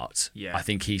my heart. Yeah. I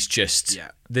think he's just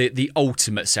the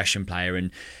ultimate session player.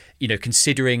 And,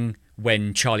 considering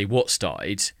when Charlie Watts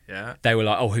died, they were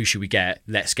like, oh, who should we get?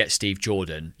 Let's get Steve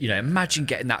Jordan. Imagine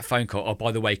getting that phone call. Oh,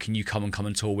 by the way, can you come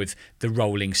and tour with the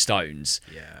Rolling Stones?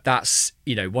 Yeah. That's,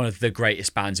 one of the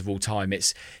greatest bands of all time.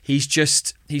 He's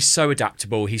so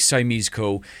adaptable. He's so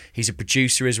musical. He's a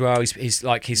producer as well.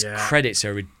 His credits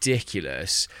are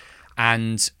ridiculous.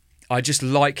 And I just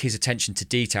like his attention to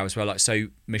detail as well. Like, so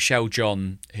Michelle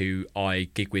John, who I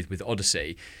gig with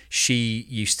Odyssey, she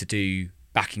used to do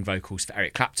backing vocals for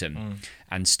Eric Clapton,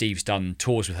 and Steve's done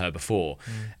tours with her before,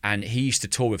 and he used to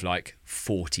tour with like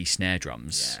 40 snare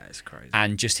drums. Yeah, it's crazy.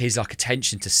 And just his like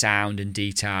attention to sound and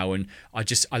detail, and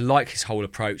I like his whole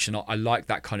approach, and I like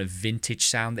that kind of vintage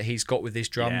sound that he's got with his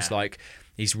drums. Like,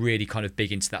 he's really kind of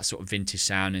big into that sort of vintage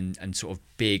sound and sort of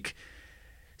big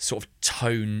sort of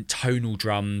tonal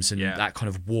drums and that kind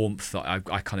of warmth that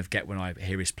I kind of get when I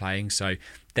hear his playing. So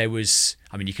there was,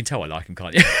 I mean, you can tell I like him,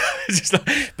 can't you?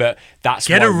 But that's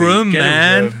get a room,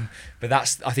 man. But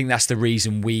I think that's the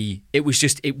reason it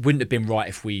wouldn't have been right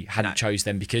if we hadn't chose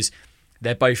them, because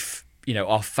they're both,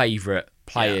 our favourite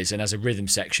players, and as a rhythm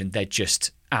section, they're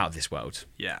just out of this world.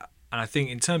 Yeah. And I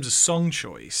think in terms of song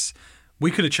choice,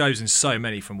 we could have chosen so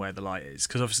many from Where the Light Is,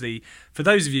 because obviously, for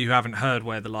those of you who haven't heard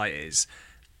Where the Light Is,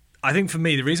 I think for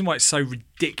me, the reason why it's so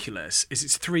ridiculous is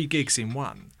it's 3 gigs in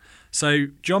one. So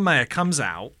John Mayer comes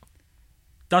out,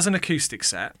 does an acoustic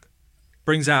set,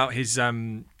 brings out his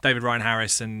David Ryan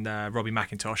Harris and Robbie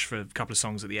McIntosh for a couple of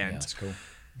songs at the end. Yeah, that's cool.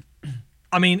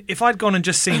 I mean, if I'd gone and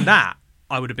just seen that,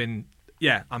 I would have been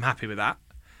yeah, I'm happy with that.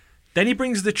 Then he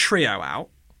brings the trio out,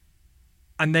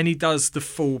 and then he does the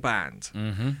full band.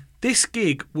 Mm-hmm. This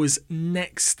gig was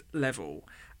next level.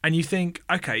 And you think,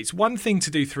 okay, it's one thing to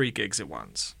do 3 gigs at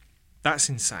once. That's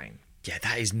insane. Yeah,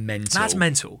 that is mental. That's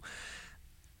mental.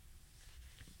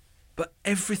 But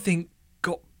everything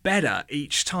got better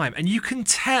each time. And you can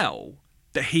tell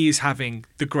that he is having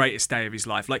the greatest day of his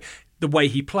life. Like, the way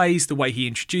he plays, the way he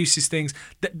introduces things.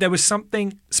 There was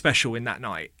something special in that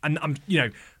night. And,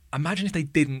 imagine if they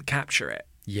didn't capture it.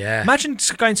 Yeah. Imagine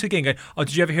going to a gig and going, oh,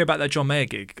 did you ever hear about that John Mayer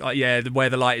gig? Like, yeah, the Where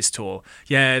the Light Is tour.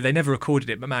 Yeah, they never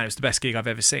recorded it, but man, it was the best gig I've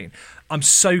ever seen. I'm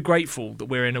so grateful that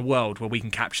we're in a world where we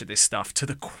can capture this stuff to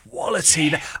the quality.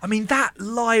 Yeah. That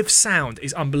live sound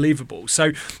is unbelievable.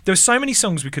 So there were so many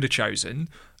songs we could have chosen.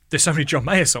 There's so many John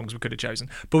Mayer songs we could have chosen.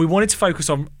 But we wanted to focus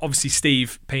on, obviously,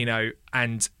 Steve, Pino,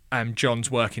 and John's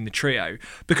work in the trio.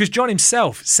 Because John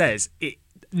himself says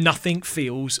nothing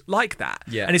feels like that.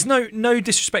 Yeah. And it's no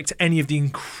disrespect to any of the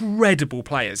incredible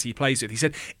players he plays with. He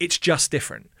said, it's just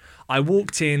different. I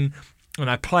walked in and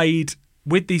I played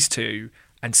with these two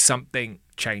and something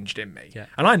changed in me. Yeah.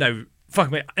 And I know,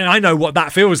 and I know what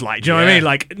that feels like. Do you know what I mean?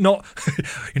 Like, not,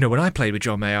 when I played with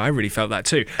John Mayer, I really felt that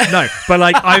too. No, but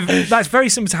like, that's very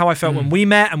similar to how I felt when we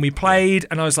met and we played,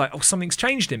 and I was like, oh, something's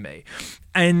changed in me.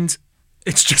 And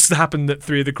it's just happened that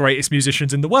 3 of the greatest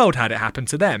musicians in the world had it happen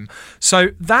to them. So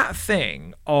that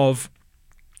thing of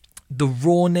the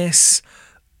rawness,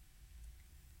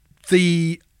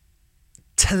 the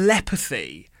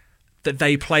telepathy that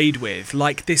they played with,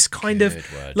 like this kind of...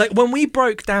 Like when we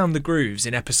broke down the grooves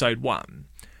in episode 1,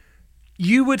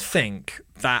 you would think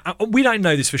that... We don't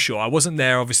know this for sure. I wasn't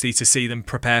there, obviously, to see them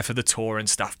prepare for the tour and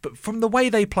stuff. But from the way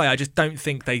they play, I just don't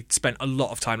think they spent a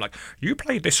lot of time like, you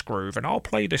play this groove and I'll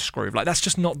play this groove. Like, that's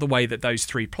just not the way that those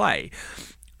 3 play.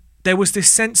 There was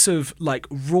this sense of, like,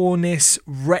 rawness,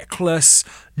 reckless,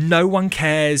 no one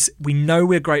cares. We know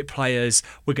we're great players.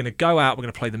 We're going to go out. We're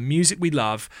going to play the music we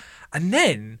love. And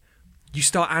then you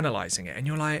start analysing it and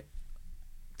you're like,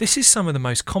 this is some of the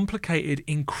most complicated,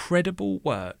 incredible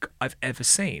work I've ever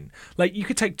seen. Like, you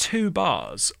could take 2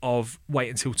 bars of Wait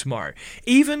Until Tomorrow.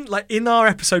 Even, like, in our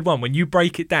episode 1, when you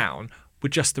break it down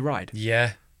with just the ride.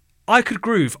 Yeah. I could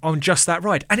groove on just that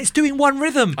ride. And it's doing one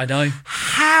rhythm. I know.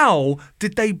 How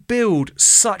did they build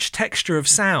such texture of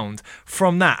sound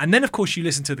from that? And then, of course, you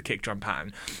listen to the kick drum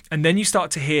pattern. And then you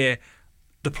start to hear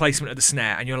the placement of the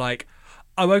snare. And you're like,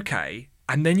 oh, okay.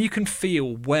 And then you can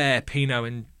feel where Pino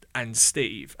and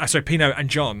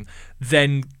John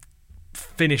then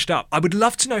finished up. I would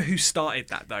love to know who started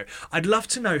that, though. I'd love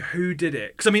to know who did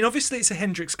it. Because, I mean, obviously it's a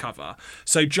Hendrix cover.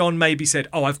 So John maybe said,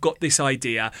 oh, I've got this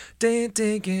idea. Like,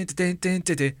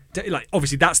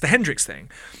 obviously that's the Hendrix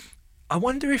thing. I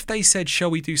wonder if they said,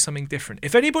 shall we do something different?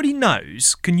 If anybody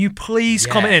knows, can you please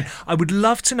comment in? I would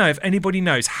love to know if anybody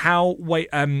knows how Wait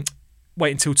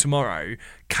Until Tomorrow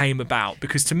came about.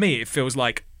 Because to me, it feels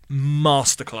like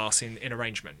masterclass in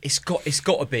arrangement. It's got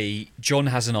to be John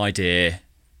has an idea,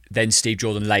 then Steve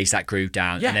Jordan lays that groove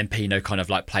down, and then Pino kind of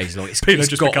like plays along. Pino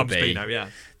just becomes Pino, yeah.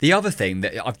 The other thing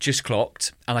that I've just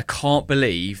clocked, and I can't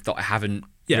believe that I haven't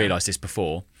realised this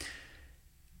before,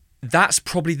 that's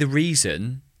probably the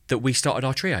reason that we started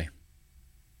our trio.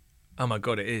 Oh my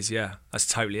God, it is, yeah. That's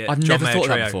totally it. I've never thought of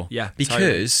that before. Yeah,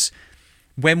 because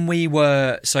when we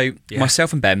were... So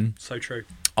myself and Ben so true.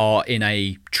 are in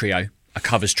a trio, a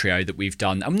covers trio that we've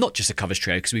done. I'm not just a covers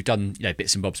trio because we've done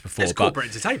bits and bobs before. It's corporate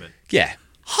entertainment. Yeah.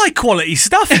 High quality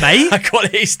stuff, mate. High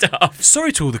quality stuff.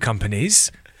 Sorry to all the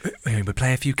companies. We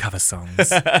play a few cover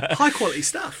songs. High quality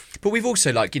stuff. But we've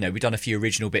also we've done a few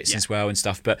original bits as well and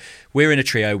stuff. But we're in a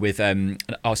trio with one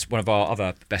of our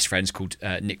other best friends called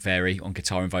Nick Very on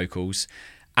guitar and vocals.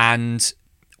 And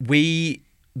we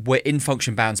were in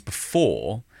function bands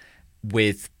before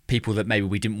with people that maybe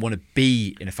we didn't want to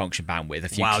be in a function band with. A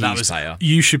few keys player.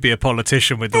 You should be a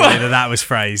politician with the way that was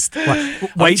phrased.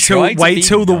 Wait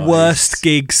till the worst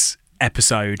gigs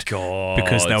episode,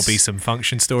 because there'll be some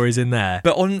function stories in there.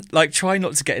 But on try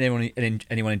not to get anyone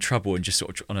in trouble, and just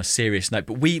sort of on a serious note.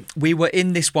 But we were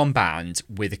in this one band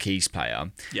with a keys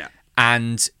player,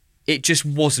 and it just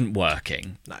wasn't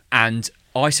working. No. And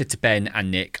I said to Ben and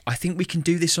Nick, I think we can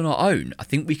do this on our own. I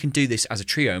think we can do this as a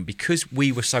trio. And because we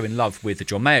were so in love with the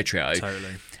John Mayer trio,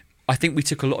 I think we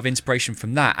took a lot of inspiration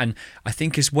from that. And I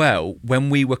think as well, when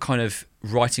we were kind of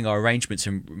writing our arrangements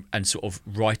and sort of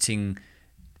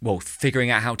figuring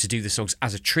out how to do the songs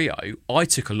as a trio, I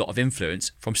took a lot of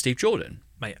influence from Steve Jordan.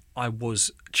 Mate, I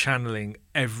was channeling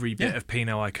every bit of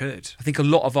Pino I could. I think a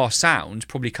lot of our sound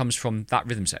probably comes from that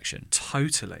rhythm section.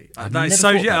 Totally.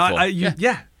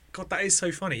 God, that is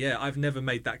so funny. Yeah, I've never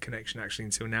made that connection actually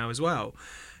until now as well.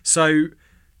 So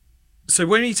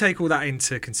when you take all that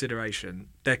into consideration,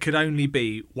 there could only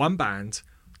be one band,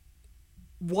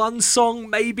 one song,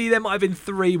 maybe there might have been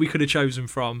 3 we could have chosen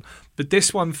from, but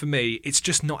this one for me, it's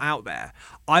just not out there.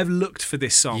 I've looked for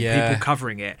this song, people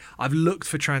covering it. I've looked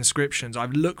for transcriptions.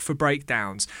 I've looked for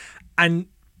breakdowns. And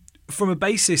from a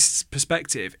bassist's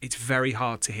perspective, it's very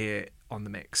hard to hear on the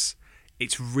mix.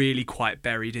 It's really quite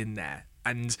buried in there.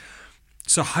 And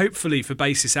so hopefully for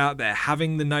bassists out there,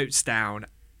 having the notes down.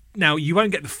 Now, you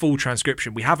won't get the full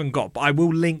transcription. We haven't got, but I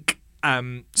will link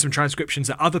some transcriptions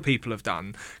that other people have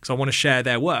done because I want to share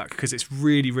their work because it's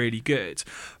really, really good.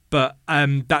 But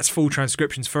that's full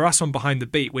transcriptions. For us on Behind the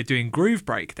Beat, we're doing groove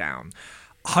breakdown.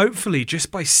 Hopefully, just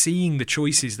by seeing the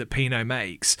choices that Pino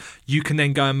makes, you can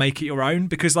then go and make it your own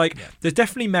because, there's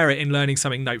definitely merit in learning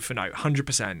something note for note,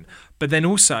 100%. But then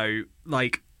also,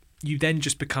 you then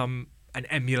just become an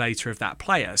emulator of that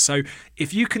player. So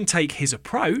if you can take his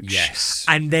approach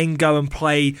and then go and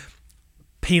play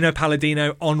Pino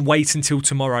Palladino on Wait Until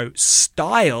Tomorrow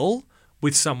style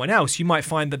with someone else, you might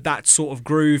find that sort of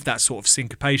groove, that sort of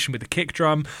syncopation with the kick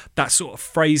drum, that sort of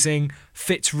phrasing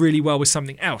fits really well with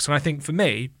something else. And I think for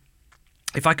me,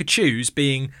 if I could choose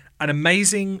being an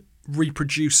amazing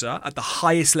reproducer at the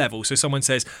highest level, so someone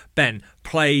says, Ben,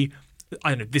 play, I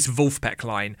don't know, this Wolfpack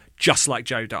line just like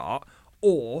Joe Dart,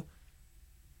 or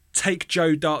take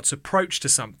Joe Dart's approach to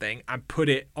something and put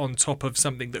it on top of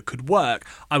something that could work,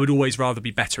 I would always rather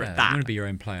be better at that. You want to be your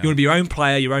own player. You want to be your own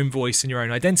player, your own voice, and your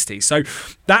own identity. So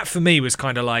that for me was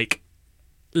kind of like,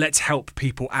 let's help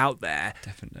people out there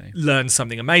definitely learn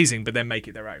something amazing, but then make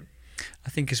it their own. I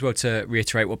think as well, to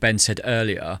reiterate what Ben said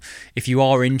earlier, if you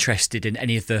are interested in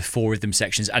any of the 4 rhythm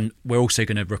sections, and we're also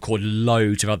going to record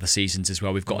loads of other seasons as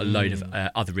well, we've got a load of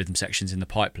other rhythm sections in the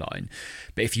pipeline,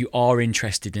 but if you are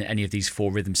interested in any of these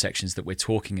 4 rhythm sections that we're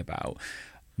talking about,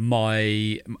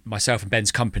 myself and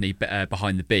Ben's company,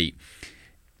 Behind the Beat,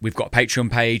 we've got a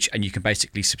Patreon page and you can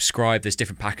basically subscribe. There's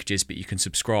different packages, but you can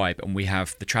subscribe, and we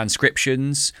have the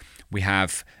transcriptions, we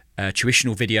have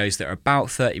tuitional videos that are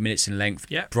about 30 minutes in length,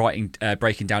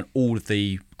 breaking down all of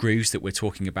the grooves that we're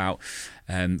talking about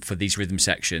for these rhythm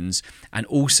sections. And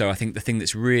also, I think the thing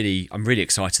I'm really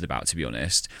excited about, to be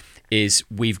honest, is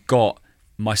we've got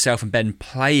myself and Ben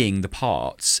playing the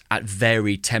parts at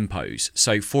varied tempos.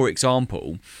 So, for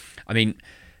example, I mean,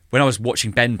 when I was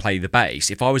watching Ben play the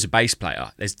bass, if I was a bass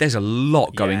player, there's a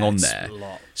lot going on there.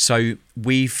 So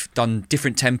we've done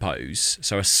different tempos,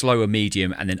 so a slower,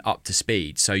 medium, and then up to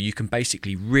speed. So you can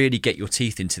basically really get your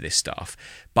teeth into this stuff,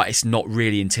 but it's not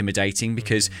really intimidating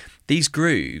because these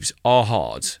grooves are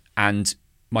hard. And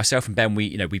myself and Ben,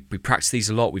 we practice these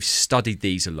a lot. We've studied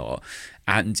these a lot,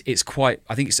 and it's quite.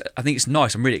 I think it's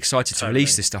nice. I'm really excited to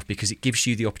release this stuff because it gives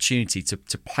you the opportunity to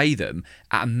play them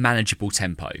at a manageable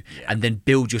tempo, and then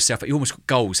build yourself. You almost got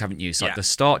goals, haven't you? It's like the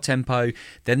start tempo,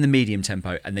 then the medium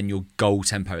tempo, and then your goal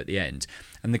tempo at the end.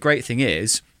 And the great thing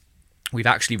is, we've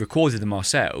actually recorded them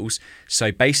ourselves.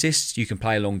 So bassists, you can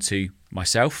play along to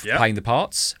myself playing the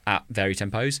parts at varied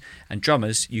tempos, and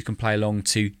drummers, you can play along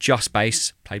to just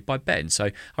bass played by Ben.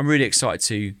 So I'm really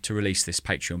excited to release this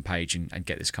Patreon page and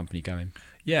get this company going.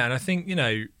 Yeah, and I think,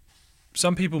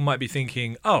 some people might be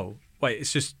thinking, oh, wait,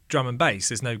 it's just drum and bass.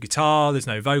 There's no guitar, there's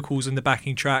no vocals in the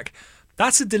backing track.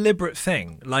 That's a deliberate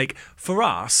thing. Like, for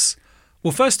us,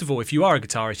 well, first of all, if you are a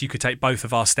guitarist, you could take both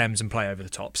of our stems and play over the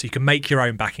top. So you can make your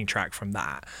own backing track from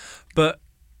that. But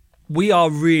we are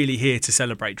really here to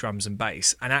celebrate drums and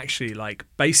bass. And actually,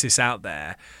 bassists out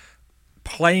there,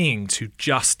 playing to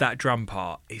just that drum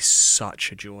part is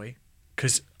such a joy.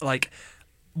 Because,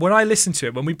 when I listened to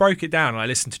it, when we broke it down, and I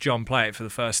listened to John play it for the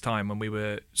first time when we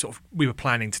were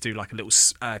planning to do a little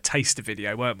taster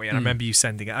video, weren't we? And I remember you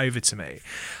sending it over to me.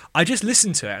 I just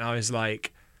listened to it and I was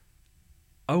like,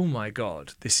 oh my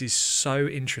God, this is so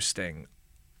interesting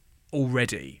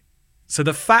already. So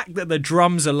the fact that the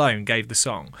drums alone gave the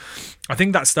song, I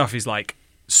think that stuff is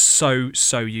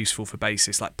so useful for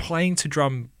bassists, playing to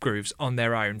drum grooves on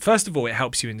their own. First of all, it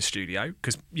helps you in the studio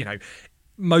because,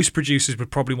 most producers would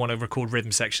probably want to record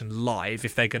rhythm section live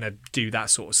if they're going to do that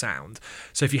sort of sound.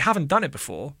 So if you haven't done it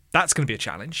before, that's going to be a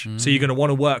challenge. So you're going to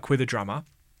want to work with a drummer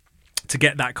to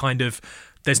get that kind of,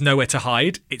 there's nowhere to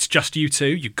hide. It's just you two.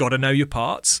 You've got to know your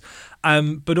parts.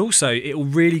 But also, it will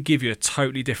really give you a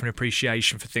totally different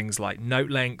appreciation for things like note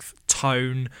length,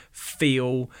 tone,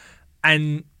 feel,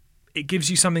 and it gives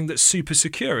you something that's super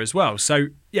secure as well. So,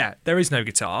 yeah, there is no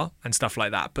guitar and stuff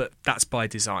like that, but that's by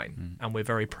design, and we're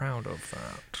very proud of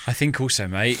that. I think also,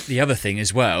 mate, the other thing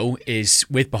as well is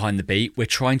with Behind the Beat, we're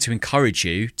trying to encourage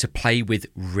you to play with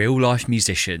real-life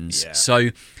musicians. Yeah.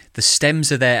 So the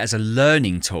stems are there as a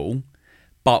learning tool,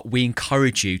 but we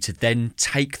encourage you to then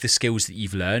take the skills that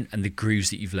you've learned and the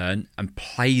grooves that you've learned and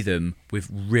play them with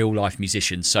real life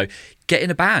musicians. So get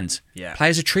in a band, play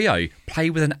as a trio,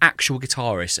 play with an actual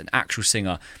guitarist, an actual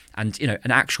singer, and an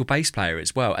actual bass player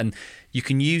as well. And you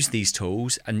can use these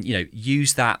tools and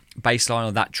use that bass line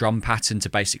or that drum pattern to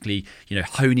basically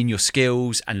hone in your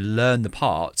skills and learn the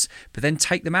parts, but then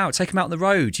take them out on the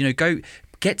road. Go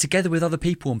get together with other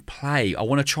people and play. I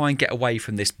want to try and get away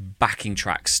from this backing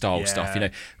track style stuff.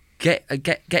 Get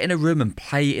in a room and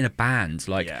play in a band.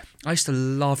 I used to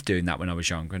love doing that when I was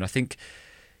younger, and I think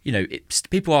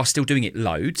people are still doing it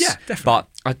loads. Yeah, definitely.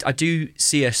 But I do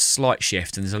see a slight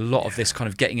shift, and there's a lot of this kind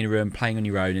of getting in a room, playing on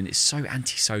your own, and it's so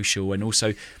antisocial, and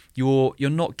also you're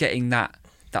not getting that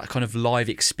kind of live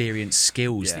experience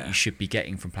skills that you should be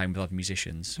getting from playing with other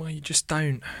musicians. Well, you just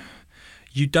don't.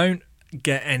 You don't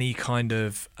get any kind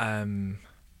of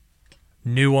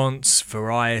nuance,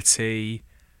 variety,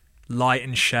 light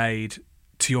and shade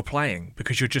to your playing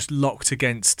because you're just locked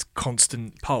against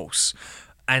constant pulse.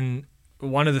 And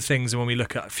one of the things when we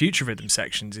look at future rhythm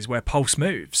sections is where pulse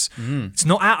moves. It's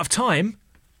not out of time,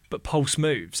 but pulse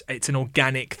moves. It's an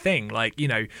organic thing. Like,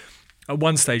 at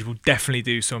one stage we'll definitely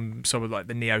do some sort of like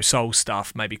the neo soul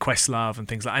stuff, maybe Questlove and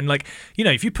things like that. And like,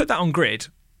 if you put that on grid,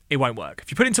 it won't work. If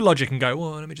you put it into Logic and go,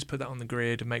 well, let me just put that on the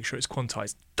grid and make sure it's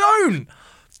quantized.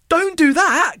 Don't do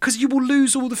that because you will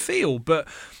lose all the feel. But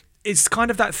it's kind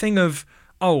of that thing of,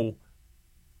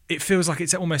 it feels like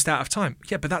it's almost out of time.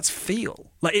 Yeah, but that's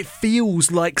feel. Like it feels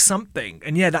like something.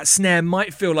 And yeah, that snare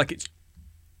might feel like it's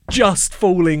just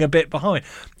falling a bit behind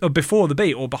or before the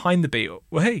beat or behind the beat.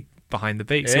 Well, hey, behind the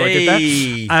beat. See what I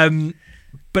did there?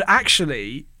 But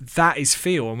actually, that is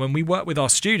feel. And when we work with our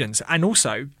students, and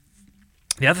also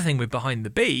the other thing with Behind the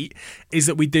Beat is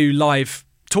that we do live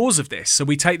tours of this. So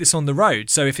we take this on the road.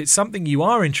 So if it's something you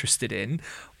are interested in,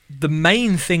 the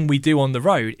main thing we do on the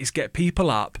road is get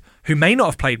people up who may not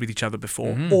have played with each other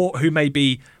before or who may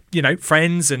be,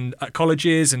 friends and at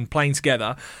colleges and playing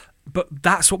together. But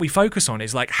that's what we focus on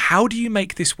is like, how do you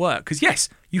make this work? Because yes,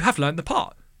 you have learned the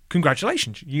part.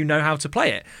 Congratulations. You know how to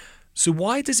play it. So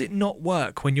why does it not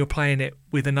work when you're playing it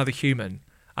with another human?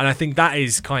 And I think that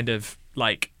is kind of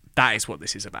like, that is what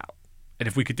this is about. And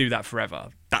if we could do that forever,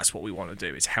 that's what we want to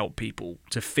do, is help people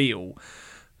to feel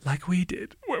like we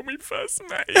did when we first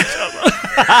met each other.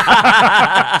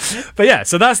 But yeah,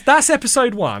 so that's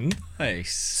episode 1.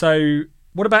 Nice. So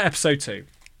what about episode 2?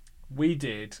 We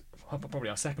did probably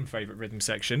our second favourite rhythm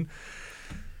section.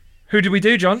 Who did we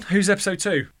do, John? Who's episode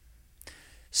 2?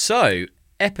 So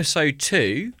episode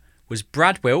 2 was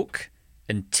Brad Wilk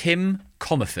and Tim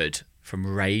Comerford from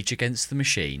Rage Against the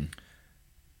Machine.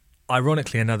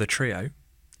 Ironically, another trio.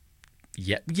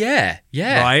 Yeah.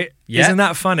 Right? Yeah. Isn't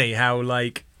that funny how,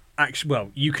 like, actually,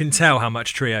 well, you can tell how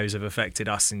much trios have affected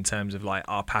us in terms of, like,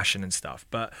 our passion and stuff.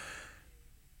 But,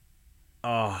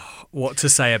 what to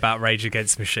say about Rage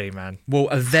Against the Machine, man? Well,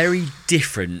 a very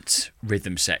different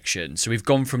rhythm section. So we've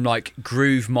gone from, like,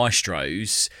 groove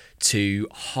maestros to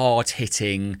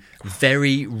hard-hitting,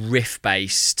 very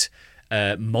riff-based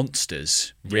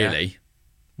monsters, really. Yeah.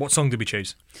 What song did we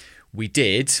choose? We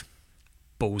did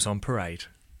Balls on Parade.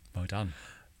 Well done.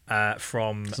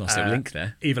 From There's a nice little link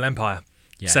there. Evil Empire,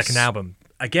 Yes. second album.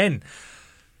 Again,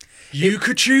 you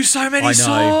could choose so many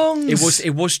songs.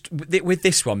 It was with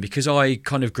this one because I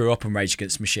kind of grew up on Rage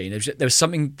Against the Machine. There was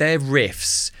something, their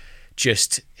riffs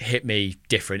just hit me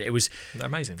different. They're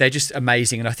amazing. They're just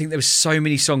amazing, and I think there was so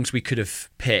many songs we could have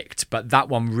picked, but that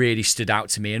one really stood out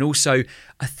to me. And also,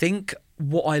 I think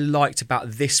what I liked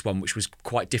about this one, which was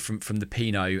quite different from the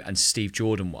Pino and Steve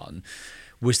Jordan one,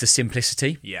 was the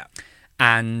simplicity. Yeah.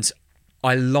 And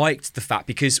I liked the fact,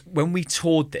 because when we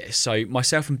toured this, so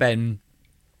myself and Ben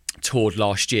toured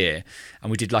last year, and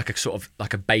we did like a sort of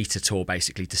like a beta tour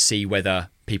basically to see whether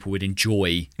people would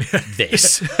enjoy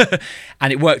this.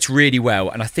 And it worked really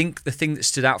well. And I think the thing that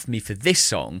stood out for me for this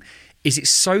song is it's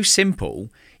so simple,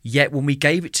 yet when we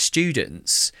gave it to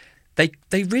students,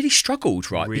 they really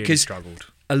struggled, right? Really because struggled.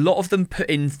 A lot of them put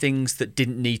in things that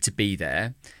didn't need to be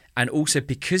there. And also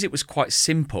because it was quite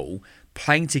simple,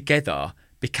 playing together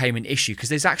became an issue because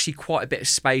there's actually quite a bit of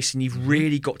space and you've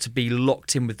really got to be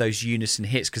locked in with those unison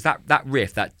hits because that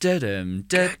riff, that da-dum,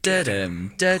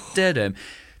 da-da-dum, da-da-dum,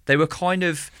 they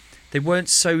weren't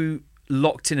so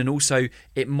locked in, and also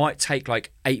it might take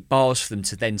like 8 bars for them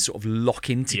to then sort of lock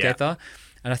in together. Yeah.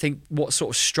 And I think what sort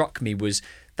of struck me was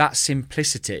that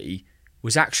simplicity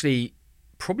was actually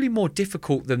probably more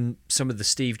difficult than some of the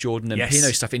Steve Jordan and Pino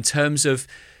stuff in terms of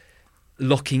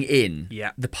locking in.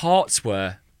 Yeah. The parts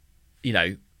were,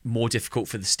 more difficult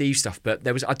for the Steve stuff. But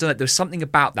there was something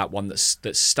about that one that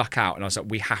stuck out, and I was like,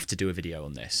 we have to do a video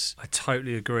on this. I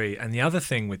totally agree. And the other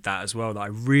thing with that as well that I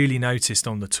really noticed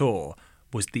on the tour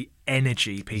was the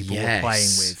energy people were playing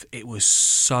with. It was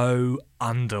so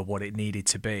under what it needed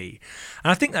to be.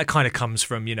 And I think that kind of comes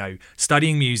from,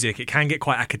 studying music. It can get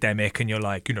quite academic and you're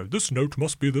like, this note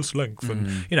must be this length.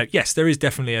 And, yes, there is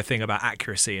definitely a thing about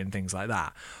accuracy and things like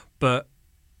that. But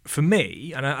for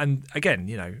me, and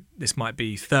again, this might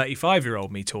be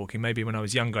 35-year-old me talking. Maybe when I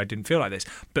was younger, I didn't feel like this.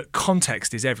 But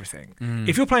context is everything.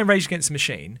 If you're playing Rage Against the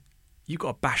Machine, you've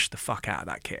got to bash the fuck out of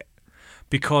that kit.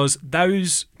 Because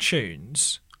those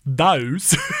tunes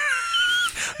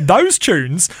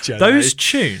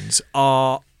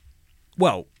are,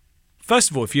 well, first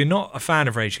of all, if you're not a fan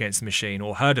of Rage Against the Machine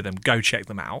or heard of them, go check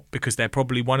them out because they're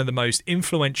probably one of the most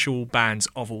influential bands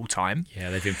of all time. Yeah,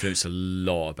 they've influenced a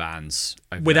lot of bands.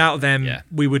 Without them,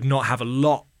 we would not have a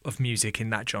lot of music in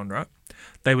that genre.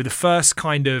 They were the first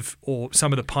or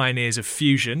some of the pioneers of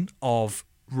fusion of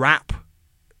rap,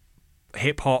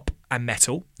 hip-hop and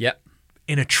metal. Yep.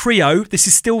 In a trio. This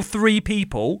is still 3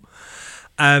 people.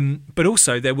 But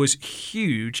also there was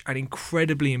huge and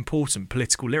incredibly important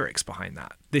political lyrics behind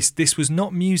that. This was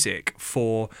not music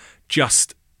for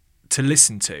just to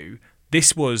listen to.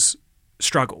 This was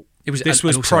struggle. This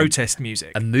was protest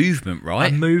music. A movement,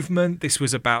 right? A movement. This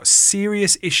was about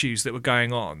serious issues that were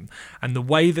going on. And the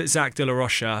way that Zach De La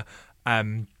Rocha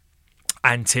and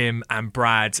Tim and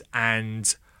Brad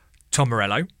and Tom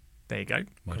Morello, there you go.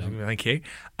 Well done. Thank you.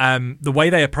 The way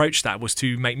they approached that was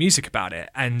to make music about it.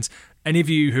 And any of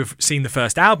you who've seen the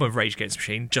first album of Rage Against the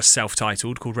Machine, just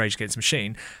self-titled, called Rage Against the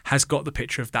Machine, has got the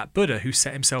picture of that Buddha who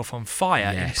set himself on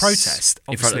fire in protest.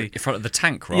 Obviously, in front of the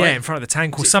tank, right? Yeah, in front of the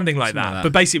tank or something like that.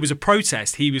 But basically, it was a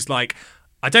protest. He was like,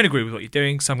 I don't agree with what you're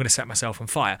doing, so I'm going to set myself on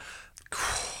fire.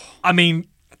 I mean,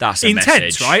 that's intense,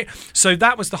 message. Right? So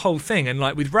that was the whole thing. And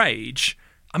like with Rage,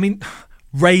 I mean,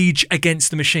 Rage Against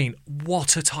the Machine,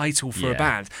 what a title for a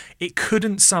band. It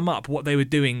couldn't sum up what they were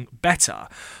doing better.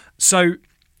 So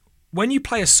when you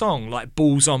play a song like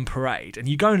Balls on Parade and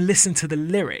you go and listen to the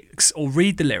lyrics or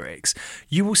read the lyrics,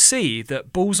 you will see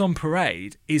that Balls on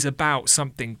Parade is about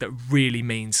something that really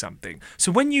means something.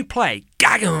 So when you play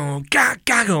gaggle,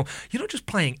 gaggle, you're not just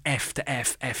playing F to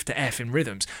F, F to F in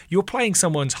rhythms. You're playing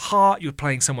someone's heart, you're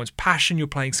playing someone's passion, you're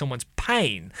playing someone's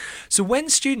pain. So when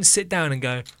students sit down and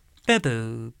go,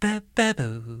 ba-boo,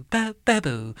 ba-ba-boo,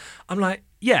 ba-ba-boo, I'm like,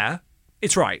 yeah,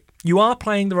 it's right. You are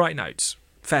playing the right notes.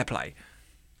 Fair play.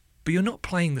 But you're not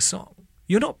playing the song.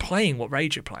 You're not playing what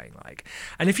Rage are playing like.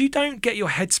 And if you don't get your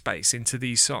headspace into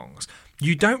these songs,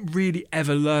 you don't really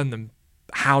ever learn them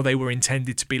how they were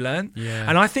intended to be learned. Yeah.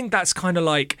 And I think that's kind of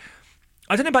like,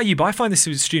 I don't know about you, but I find this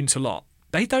with students a lot.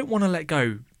 They don't want to let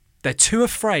go. They're too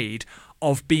afraid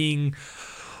of being,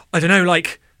 I don't know,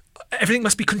 like everything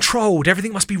must be controlled.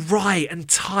 Everything must be right and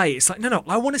tight. It's like, no,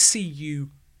 I want to see you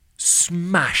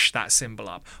smash that cymbal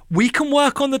up. We can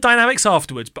work on the dynamics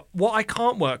afterwards, but what I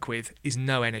can't work with is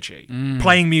no energy.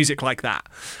 Playing music like that.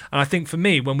 And I think for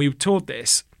me, when we toured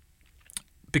this,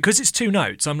 because it's 2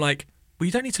 notes, I'm like, well,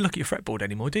 you don't need to look at your fretboard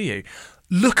anymore, do you?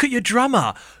 Look at your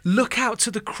drummer. Look out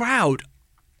to the crowd.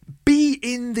 Be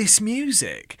in this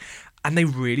music. And they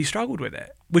really struggled with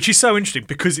it, which is so interesting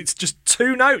because it's just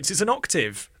 2 notes. It's an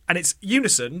octave and it's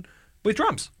unison with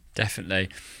drums. Definitely.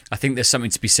 I think there's something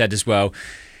to be said as well.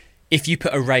 If you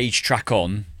put a Rage track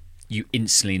on, you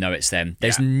instantly know it's them.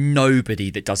 There's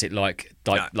nobody that does it like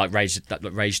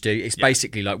Rage do. It's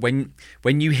basically like when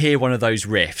you hear one of those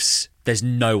riffs, there's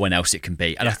no one else it can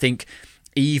be. And I think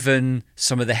even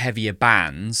some of the heavier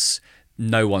bands,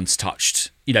 no one's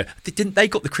touched. They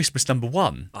got the Christmas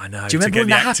 #1. I know. Do you remember when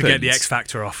that happened? To get the X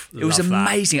Factor off. It was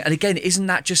amazing. And again, isn't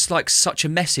that just like such a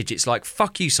message? It's like,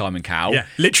 fuck you, Simon Cowell. Yeah,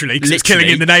 literally, because it's killing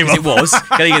in the name of. It was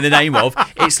killing in the name of.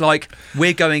 It's like,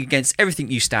 we're going against everything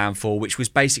you stand for, which was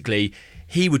basically,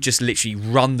 he would just literally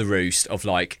run the roost of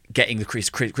like getting the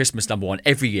Christmas #1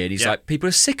 every year. And he's like, people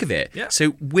are sick of it. Yeah.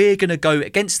 So we're going to go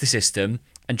against the system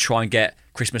and try and get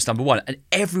Christmas #1. And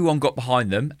everyone got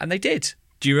behind them, and they did.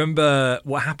 Do you remember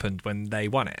what happened when they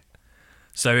won it?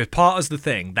 So as part of the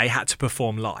thing, they had to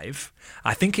perform live.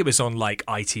 I think it was on like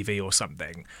ITV or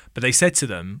something. But they said to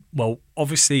them, well,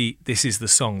 obviously this is the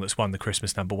song that's won the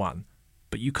Christmas #1,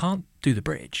 but you can't do the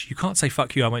bridge. You can't say,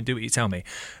 fuck you, I won't do what you tell me.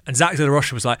 And Zach De La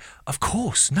Rocha was like, of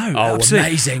course, no. Oh, absolutely.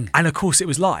 Amazing. And of course it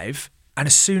was live. And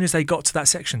as soon as they got to that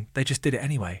section, they just did it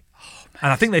anyway. Oh,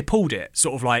 and I think they pulled it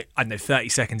sort of like, I don't know, 30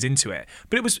 seconds into it.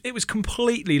 But it was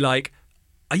completely like,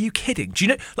 are you kidding? Do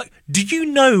you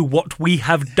know what we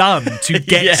have done to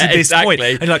get to this point?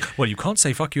 And you're like, well, you can't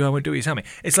say fuck you, I won't do what you tell me.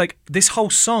 It's like, this whole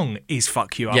song is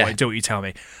fuck you, I won't do what you tell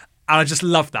me. And I just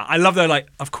love that. I love that, like,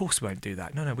 of course we won't do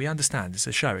that. No, we understand. It's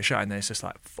a show. And then it's just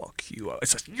like, fuck you.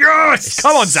 It's just, yes!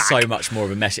 Come on, Zach! So much more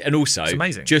of a message. And also, it's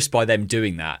amazing. Just by them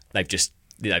doing that, they've just,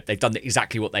 they've done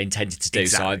exactly what they intended to do.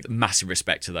 Exactly. So I have massive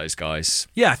respect to those guys.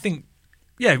 Yeah, I think,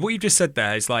 what you just said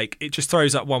there is like, it just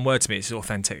throws up one word to me. It's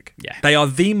authentic. Yeah. They are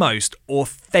the most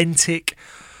authentic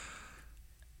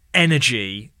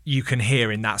energy you can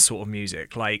hear in that sort of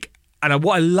music. Like, and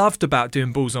what I loved about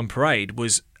doing Bulls on Parade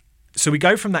was, so we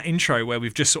go from that intro where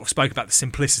we've just sort of spoke about the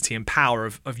simplicity and power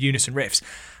of unison riffs,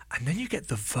 and then you get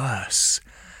the verse,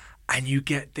 and you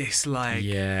get this like...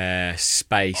 Yeah,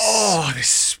 space. Oh, this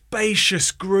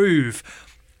spacious groove.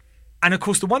 And of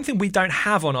course, the one thing we don't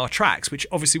have on our tracks, which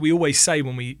obviously we always say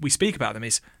when we speak about them,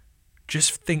 is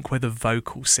just think where the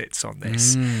vocal sits on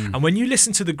this. And when you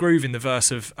listen to the groove in the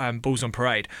verse of Bulls on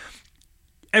Parade,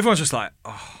 everyone's just like,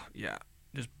 oh, yeah,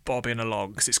 just bobbing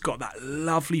along because it's got that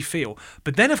lovely feel.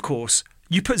 But then, of course,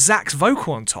 you put Zach's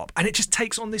vocal on top and it just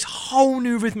takes on this whole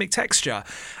new rhythmic texture.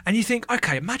 And you think,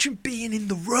 okay, imagine being in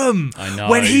the room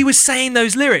when he was saying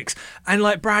those lyrics. And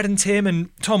like Brad and Tim and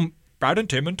Tom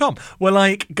were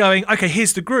like going, okay,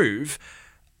 here's the groove.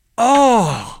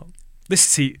 Oh,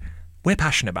 we're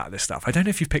passionate about this stuff. I don't know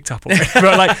if you've picked up on it,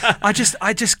 but like, I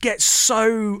just get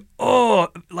so,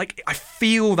 like I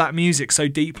feel that music so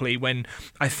deeply when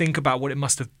I think about what it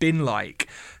must have been like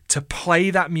to play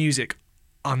that music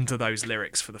under those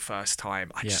lyrics for the first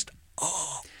time.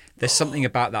 There's something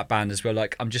about that band as well.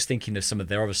 Like, I'm just thinking of some of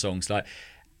their other songs. Like,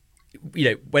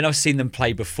 when I've seen them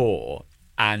play before,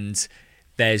 and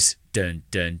there's dun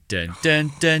dun dun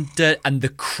dun dun dun, and the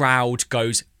crowd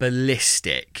goes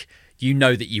ballistic. You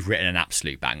know that you've written an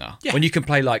absolute banger. Yeah. When you can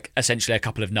play like essentially a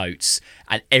couple of notes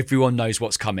and everyone knows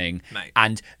what's coming, mate.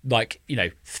 And like,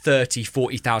 30,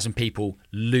 40,000 people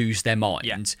lose their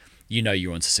mind, you know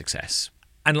you're onto success.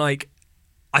 And like,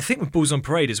 I think with Bulls on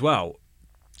Parade as well,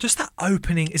 just that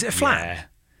opening, is it a flam?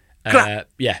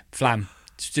 Yeah, flam.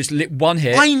 Just lit one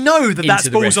hit. I know that's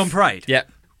Bulls on Parade. Yeah.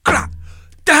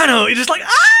 Dano, you're just like,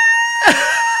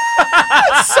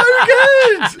 It's so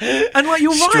good. And like,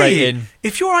 you're Straight right. in.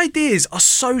 If your ideas are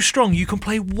so strong, you can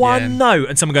play one note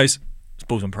and someone goes, it's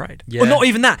Bulls on Parade. Yeah. Or not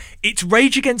even that. It's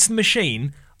Rage Against the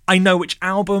Machine. I know which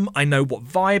album. I know what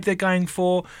vibe they're going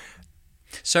for.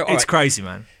 So it's crazy,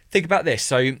 man. Think about this.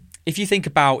 So if you think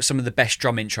about some of the best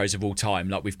drum intros of all time,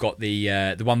 like we've got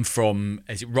the one from,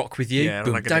 is it Rock With You? Yeah,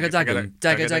 Boom, like dagger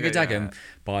daggum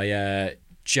by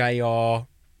J.R.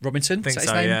 Robinson. I think is that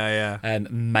so, his name? yeah.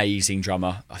 Amazing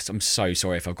drummer. I'm so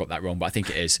sorry if I've got that wrong, but I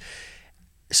think it is.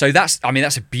 So that's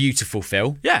a beautiful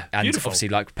fill. Yeah, and beautiful. Obviously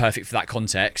like perfect for that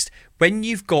context. When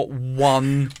you've got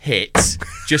one hit,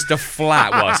 just a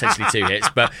flat, well, essentially two hits,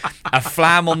 but a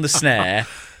flam on the snare,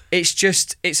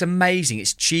 it's amazing.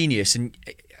 It's genius. And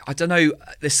I don't know,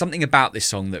 there's something about this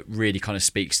song that really kind of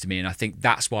speaks to me, and I think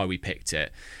that's why we picked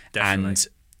it. Definitely.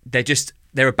 And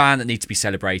they're a band that need to be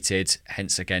celebrated,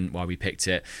 hence again why we picked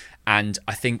it. And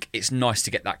I think it's nice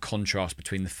to get that contrast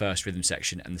between the first rhythm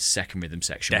section and the second rhythm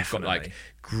section. Definitely. We've got like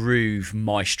groove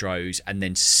maestros and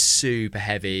then super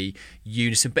heavy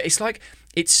unison. But it's like,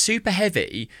 it's super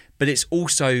heavy, but it's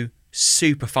also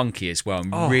super funky as well,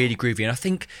 and really groovy. And I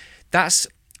think that's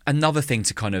another thing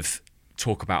to kind of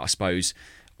talk about, I suppose,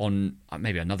 on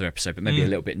maybe another episode, but maybe a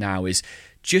little bit now, is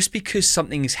just because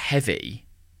something is heavy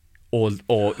or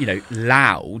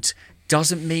loud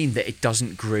doesn't mean that it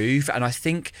doesn't groove. And I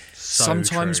think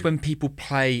sometimes when people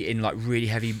play in like really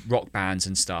heavy rock bands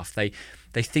and stuff, they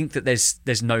think that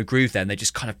there's no groove there, and they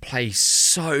just kind of play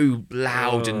so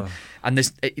loud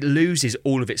and it loses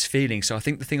all of its feeling. So I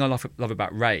think the thing I love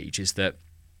about Rage is that,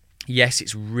 yes,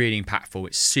 it's really impactful,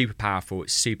 it's super powerful,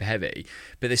 it's super heavy,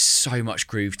 but there's so much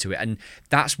groove to it. And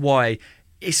that's why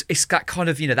it's that kind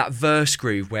of, that verse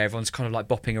groove where everyone's kind of like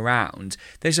bopping around.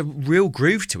 There's a real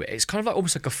groove to it. It's kind of like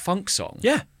almost like a funk song.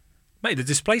 Yeah. Mate, the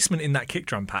displacement in that kick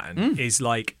drum pattern is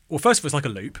like, well, first of all, it's like a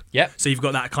loop. Yeah. So you've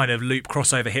got that kind of loop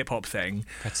crossover hip hop thing.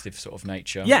 Repetitive sort of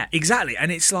nature. Yeah, exactly.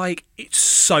 And it's like, it's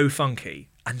so funky,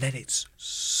 and then it's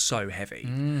so heavy.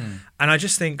 And I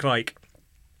just think like,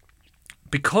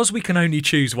 because we can only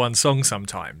choose one song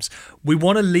sometimes, we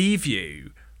want to leave you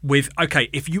with, okay,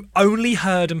 if you only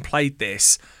heard and played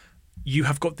this, you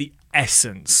have got the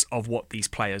essence of what these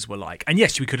players were like. And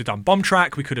yes, we could have done Bomb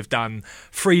Track, we could have done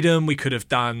Freedom, we could have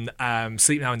done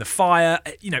Sleep Now in the Fire,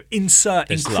 insert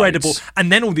There's incredible, loads.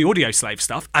 and then all the Audio Slave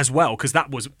stuff as well, because that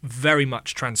was very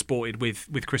much transported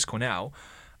with Chris Cornell.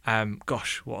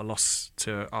 Gosh, what a loss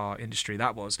to our industry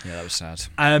that was. Yeah, that was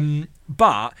sad.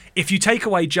 But if you take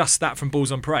away just that from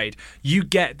Balls on Parade, you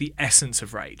get the essence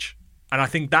of Rage. And I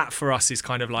think that for us is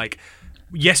kind of like,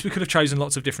 yes, we could have chosen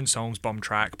lots of different songs, bomb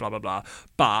track, blah, blah, blah.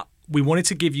 But we wanted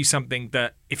to give you something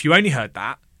that if you only heard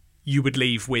that, you would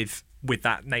leave with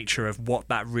that nature of what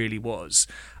that really was.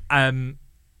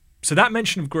 So that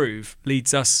mention of groove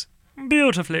leads us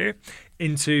beautifully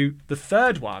into the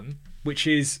third one, which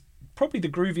is probably the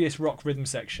grooviest rock rhythm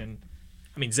section.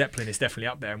 I mean, Zeppelin is definitely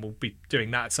up there, and we'll be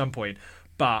doing that at some point.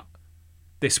 But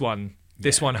this one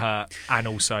hurt, and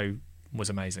also was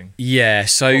amazing. Yeah.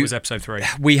 So what was episode 3?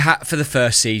 We had, for the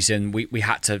first season, we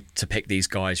had to pick these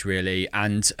guys really,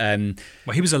 and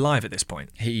well, he was alive at this point.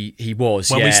 He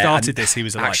was when we started this. He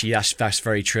was alive. Actually, that's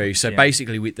very true. So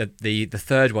basically, the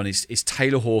third one is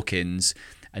Taylor Hawkins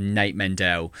and Nate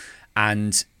Mendel,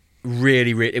 and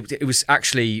really, it was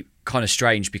actually kind of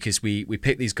strange because we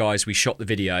picked these guys, we shot the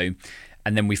video,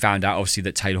 and then we found out obviously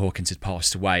that Taylor Hawkins had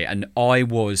passed away, and I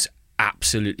was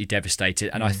absolutely devastated.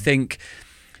 And I think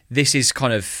this is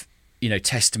kind of,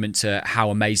 testament to how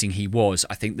amazing he was.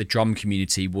 I think the drum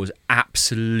community was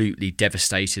absolutely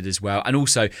devastated as well, and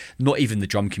also not even the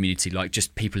drum community, like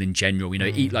just people in general,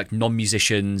 like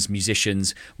non-musicians,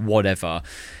 musicians, whatever.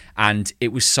 And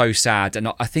it was so sad. And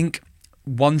I think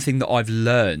one thing that I've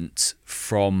learnt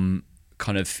from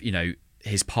kind of,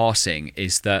 his passing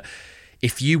is that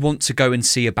if you want to go and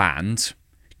see a band,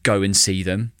 go and see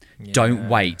them. Don't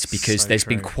wait, because there's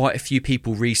been quite a few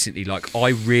people recently, like I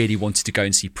really wanted to go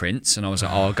and see Prince, and I was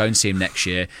like, I'll go and see him next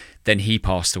year. Then he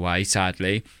passed away,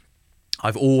 sadly.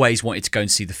 I've always wanted to go and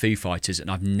see the Foo Fighters,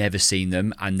 and I've never seen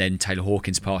them, and then Taylor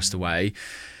Hawkins passed away.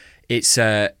 It's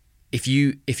if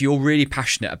you're really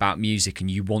passionate about music and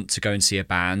you want to go and see a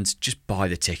band, just buy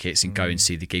the tickets and go and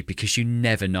see the gig, because you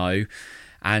never know.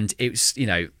 And it was,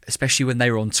 especially when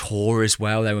they were on tour as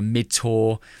well, they were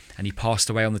mid-tour and he passed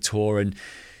away on the tour, and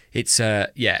it's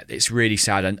really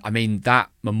sad. And I mean, that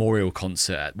memorial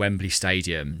concert at Wembley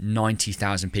Stadium,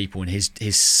 90,000 people, and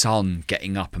his son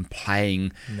getting up and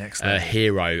playing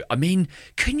Hero. I mean,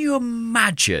 can you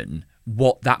imagine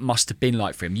what that must have been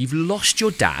like for him? You've lost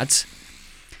your dad,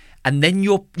 and then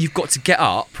you've got to get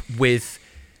up with,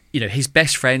 his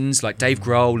best friends like Dave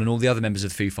Grohl and all the other members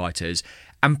of the Foo Fighters,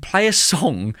 and play a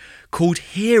song called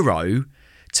Hero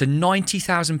to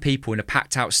 90,000 people in a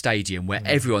packed out stadium where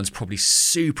everyone's probably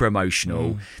super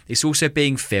emotional. It's also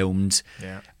being filmed.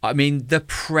 Yeah. I mean, the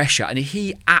pressure, and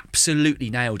he absolutely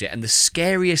nailed it. And the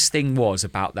scariest thing was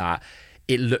about that,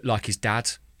 it looked like his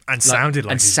dad. And sounded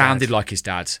like his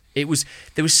dad. There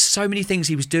was so many things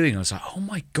he was doing. I was like, oh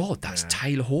my God, that's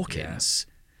Taylor Hawkins.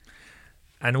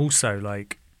 Yeah. And also,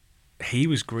 like, he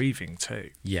was grieving too.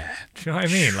 Yeah. Do you know what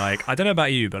I mean? Like, I don't know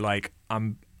about you, but like,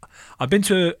 I've been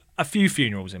to a few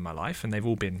funerals in my life, and they've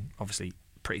all been obviously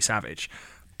pretty savage.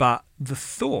 But the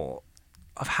thought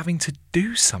of having to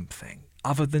do something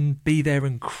other than be there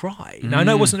and cry. Now, I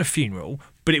know it wasn't a funeral,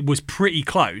 but it was pretty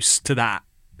close to that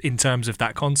in terms of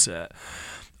that concert.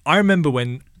 I remember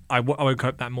when I woke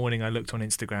up that morning, I looked on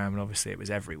Instagram, and obviously it was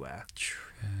everywhere.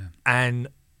 Yeah. And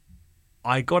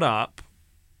I got up,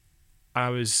 I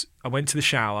went to the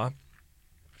shower,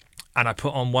 and I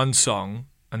put on one song,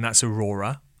 and that's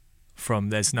Aurora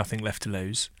from There's Nothing Left to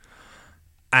Lose.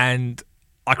 And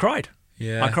I cried.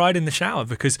 Yeah. I cried in the shower,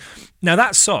 because now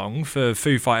that song, for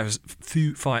Foo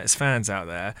Fighters fans out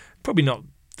there, probably not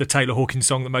the Taylor Hawkins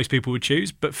song that most people would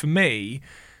choose, but for me,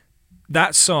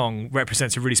 that song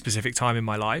represents a really specific time in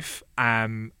my life,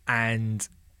 and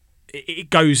it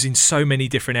goes in so many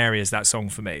different areas, that song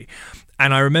for me.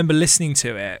 And I remember listening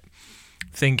to it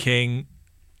thinking,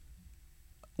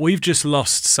 we've just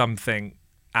lost something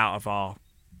out of our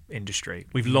industry.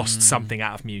 We've lost something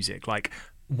out of music. Like,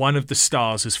 one of the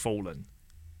stars has fallen.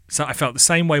 So I felt the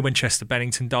same way when Chester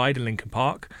Bennington died in Linkin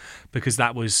Park, because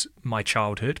that was my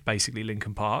childhood, basically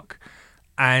Linkin Park.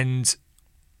 And,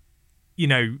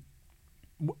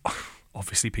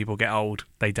 obviously people get old,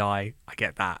 they die. I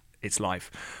get that. It's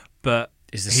life. But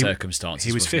it's the circumstances.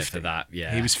 He was 50 for that.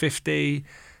 Yeah. He was 50,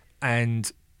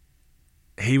 and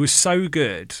he was so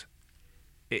good.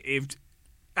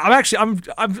 I'm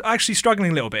actually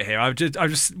struggling a little bit here. I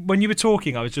just when you were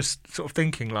talking, I was just sort of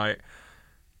thinking, like,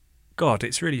 God,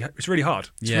 it's really hard. It's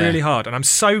really hard, and I'm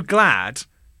so glad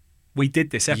we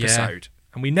did this episode,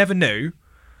 and we never knew.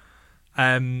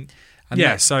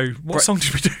 So what song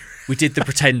did we do? We did The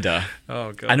Pretender.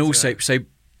 Oh God! And also, so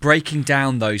breaking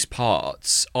down those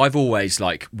parts, I've always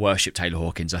worshipped Taylor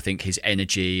Hawkins. I think his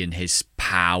energy and his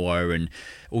power, and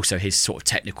also his sort of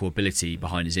technical ability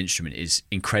behind his instrument, is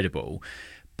incredible.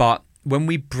 But when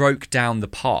we broke down the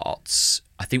parts,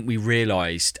 I think we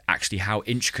realised actually how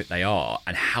intricate they are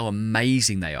and how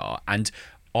amazing they are. And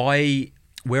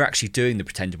we're actually doing the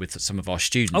Pretender with some of our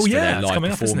students for their live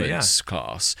performance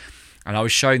class. And I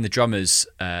was showing the drummers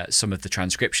some of the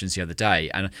transcriptions the other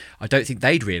day, and I don't think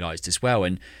they'd realised as well.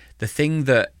 And the thing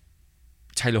that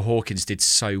Taylor Hawkins did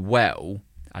so well,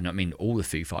 and I mean all the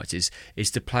Foo Fighters,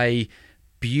 is to play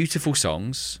beautiful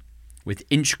songs with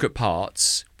intricate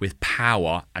parts, with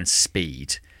power and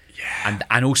speed. Yeah.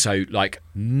 And also like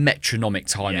metronomic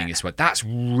timing as well. That's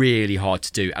really hard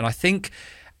to do. And I think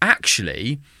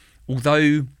actually,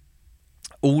 although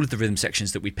all of the rhythm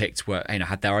sections that we picked were,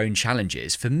 had their own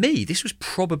challenges, for me, this was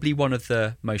probably one of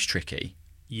the most tricky.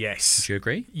 Yes. Would you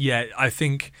agree? Yeah, I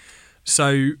think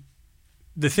so.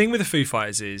 The thing with the Foo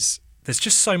Fighters is there's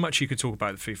just so much you could talk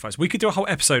about the Foo Fighters. We could do a whole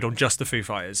episode on just the Foo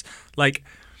Fighters. Like,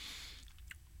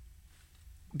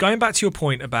 going back to your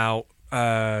point about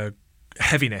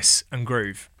heaviness and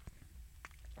groove.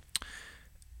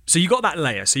 So you got that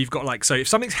layer. So you've got so if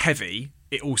something's heavy,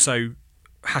 it also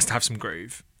has to have some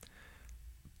groove.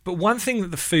 But one thing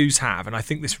that the Foos have, and I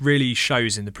think this really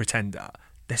shows in the Pretender,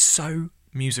 they're so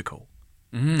musical.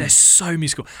 They're so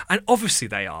musical. And obviously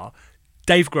they are.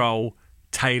 Dave Grohl,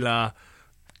 Taylor,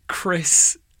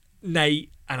 Chris,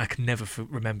 Nate, and I can never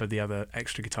remember the other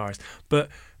extra guitarist. But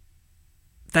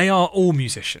they are all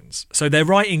musicians. So they're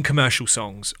writing commercial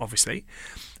songs, obviously.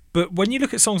 But when you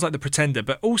look at songs like The Pretender,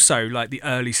 but also like the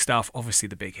early stuff, obviously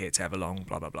the big hits, Everlong,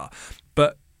 blah, blah, blah.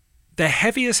 But they're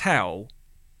heavy as hell.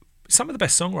 Some of the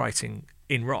best songwriting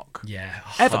in rock. Yeah,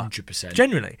 100%. Ever,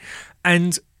 genuinely.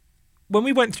 And when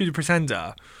we went through The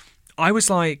Pretender, I was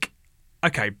like,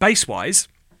 okay, bass-wise,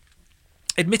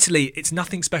 admittedly, it's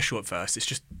nothing special at first. It's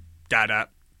just da-da,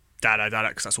 da-da, da-da,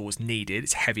 because that's all that's needed.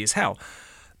 It's heavy as hell.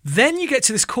 Then you get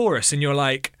to this chorus and you're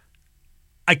like,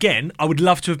 again, I would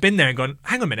love to have been there and gone,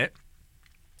 hang on a minute,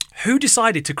 who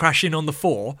decided to crash in on the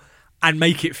 4 and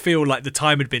make it feel like the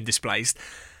time had been displaced?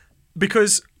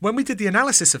 Because when we did the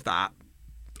analysis of that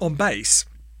on bass,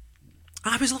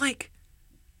 I was like,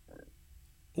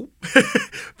 oh,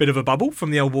 bit of a bubble from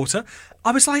the old water.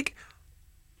 I was like,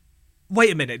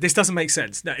 wait a minute, this doesn't make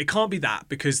sense. No, it can't be that,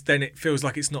 because then it feels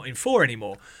like it's not in 4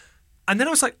 anymore. And then I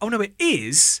was like, oh no, it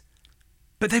is,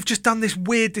 but they've just done this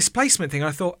weird displacement thing.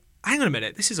 I thought, hang on a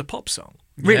minute, this is a pop song.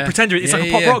 Really, Pretender, it's like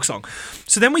a pop rock song.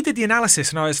 So then we did the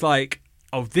analysis and I was like,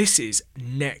 oh, this is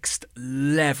next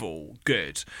level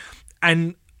good.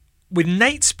 And with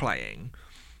Nate's playing,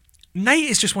 Nate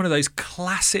is just one of those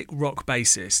classic rock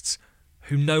bassists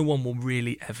who no one will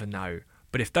really ever know.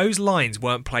 But if those lines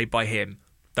weren't played by him,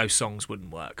 those songs wouldn't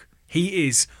work. He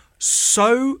is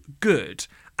so good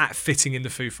at fitting in the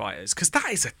Foo Fighters, because that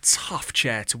is a tough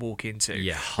chair to walk into.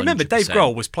 Yeah, 100%. Remember, Dave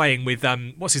Grohl was playing with,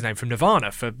 what's his name, from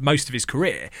Nirvana for most of his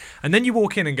career. And then you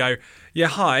walk in and go, yeah,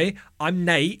 hi, I'm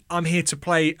Nate. I'm here to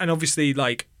play. And obviously,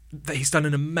 like, he's done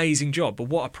an amazing job, but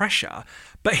what a pressure.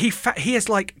 But he has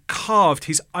like carved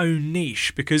his own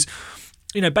niche, because,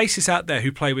 bassists out there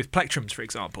who play with plectrums, for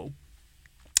example,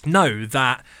 know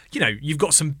that, you've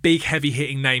got some big heavy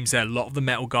hitting names there. A lot of the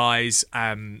metal guys,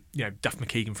 Duff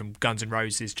McKagan from Guns N'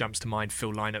 Roses jumps to mind,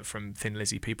 Phil Lynott from Thin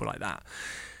Lizzy, people like that.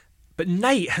 But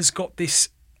Nate has got this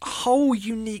whole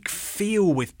unique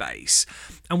feel with bass.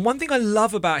 And one thing I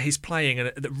love about his playing,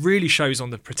 and that really shows on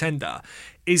The Pretender,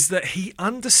 is that he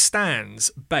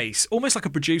understands bass almost like a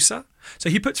producer.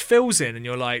 So he puts fills in and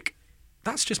you're like,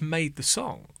 that's just made the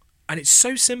song. And it's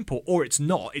so simple, or it's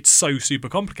not. It's so super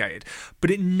complicated. But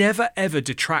it never, ever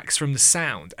detracts from the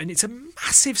sound. And it's a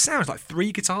massive sound. It's like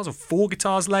 3 guitars or 4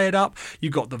 guitars layered up.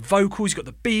 You've got the vocals, you've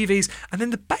got the BVs. And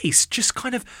then the bass just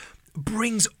kind of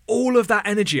brings all of that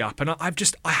energy up. And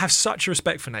I have such a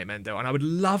respect for Nate Mendel. And I would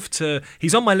love to...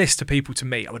 He's on my list of people to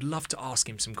meet. I would love to ask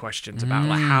him some questions about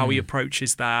like how he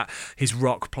approaches that, his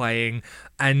rock playing.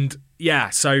 And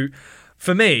yeah, so...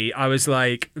 For me, I was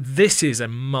like, this is a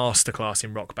masterclass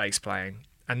in rock bass playing.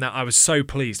 And that I was so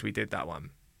pleased we did that one.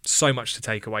 So much to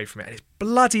take away from it. And it's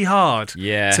bloody hard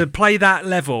to play that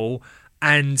level.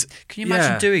 And can you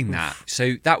imagine doing that?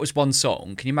 So that was one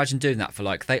song. Can you imagine doing that for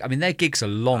their gigs are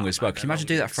long as well. Can you imagine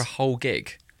doing that for a whole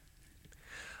gig?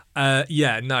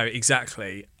 Yeah, no,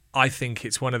 exactly. I think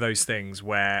it's one of those things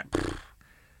where,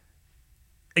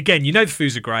 again, the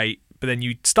Foos are great, but then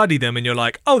you study them and you're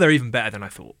like, oh, they're even better than I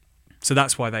thought. So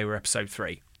that's why they were episode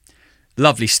 3.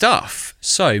 Lovely stuff.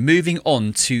 So moving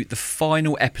on to the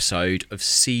final episode of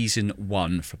season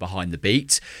 1 for Behind the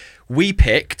Beat. We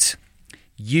picked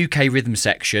UK Rhythm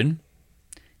Section,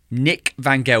 Nick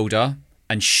Van Gelder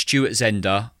and Stuart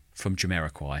Zender from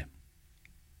Jamiroquai.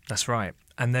 That's right.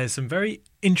 And there's some very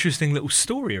interesting little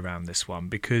story around this one,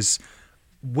 because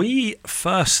we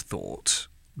first thought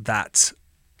that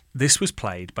this was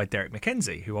played by Derek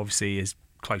McKenzie, who obviously is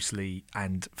closely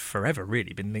and forever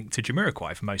really been linked to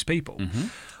Jamiroquai for most people.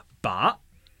 But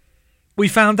we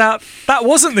found out that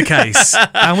wasn't the case.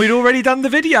 And we'd already done the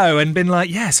video and been like,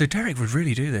 yeah, so Derek would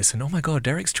really do this. And oh my God,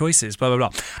 Derek's choices, blah, blah, blah.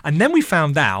 And then we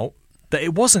found out that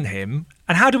it wasn't him.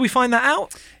 And how did we find that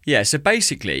out? Yeah, so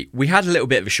basically, we had a little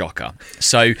bit of a shocker.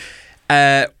 So,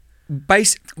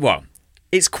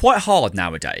 it's quite hard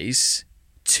nowadays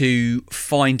to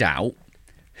find out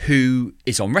who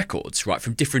is on records, right,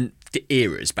 from different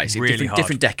eras, basically, Really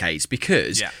different decades,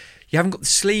 because you haven't got the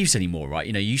sleeves anymore, right?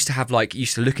 You know, you used to have you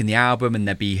used to look in the album and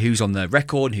there'd be who's on the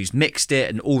record and who's mixed it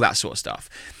and all that sort of stuff.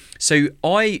 So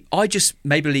I just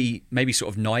maybe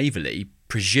sort of naively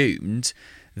presumed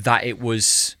that it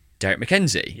was Derek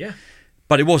McKenzie. Yeah.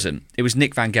 But it wasn't. It was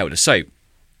Nick Van Gelder. So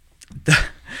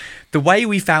the way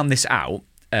we found this out,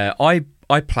 I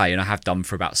play, and I have done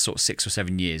for about sort of 6 or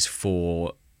 7 years,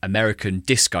 for American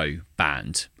disco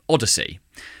band Odyssey.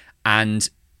 And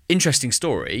interesting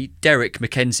story, Derek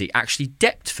McKenzie actually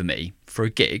depped for me for a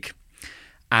gig.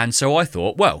 And so I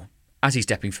thought, well, as he's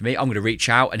depping for me, I'm going to reach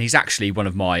out. And he's actually one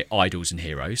of my idols and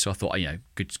heroes. So I thought,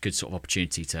 good sort of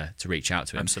opportunity to reach out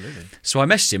to him. Absolutely. So I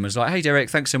messaged him. I was like, hey, Derek,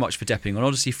 thanks so much for depping on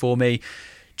Odyssey for me.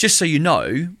 Just so you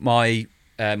know,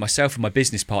 myself and my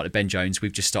business partner, Ben Jones,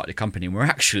 we've just started a company and we're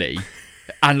actually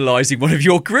analysing one of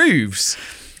your grooves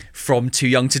from Too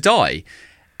Young to Die.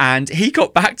 And he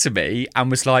got back to me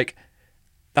and was like,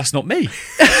 that's not me.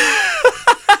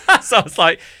 So I was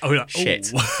like,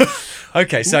 shit.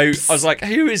 Okay, so I was like,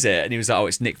 who is it? And he was like, oh,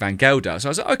 it's Nick Van Gelder. So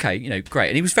I was like, okay, great.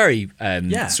 And he was very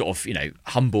sort of,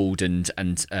 humbled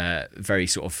and very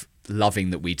sort of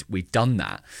loving that we'd done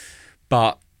that.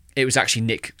 But it was actually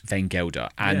Nick Van Gelder.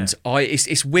 And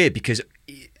it's weird because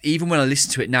even when I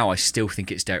listen to it now, I still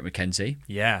think it's Derek McKenzie.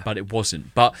 Yeah. But it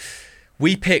wasn't. But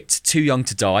we picked Too Young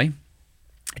to Die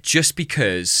just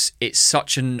because it's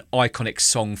such an iconic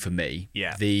song for me.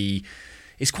 Yeah.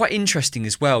 It's quite interesting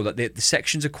as well that the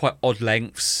sections are quite odd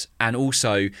lengths, and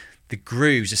also the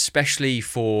grooves, especially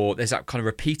there's that kind of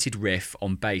repeated riff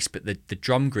on bass, but the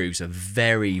drum grooves are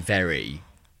very, very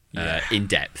in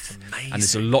depth. Amazing. And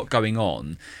there's a lot going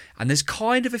on. And there's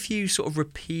kind of a few sort of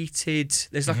repeated,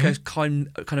 there's like a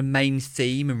kind of main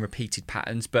theme and repeated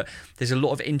patterns, but there's a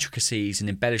lot of intricacies and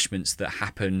embellishments that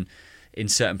happen in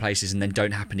certain places and then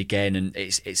don't happen again. And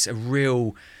it's a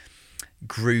real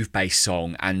groove-based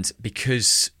song, and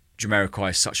because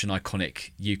Jamiroquai is such an iconic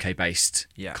UK-based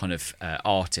kind of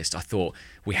artist, I thought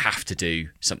we have to do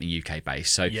something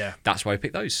UK-based. So that's why I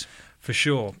picked those. For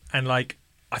sure. And I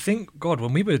think, God,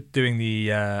 when we were doing the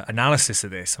analysis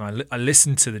of this, and I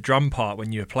listened to the drum part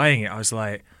when you were playing it, I was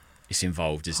like, it's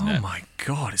involved, isn't it? Oh my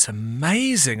God, it's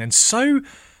amazing. And so,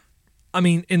 I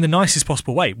mean, in the nicest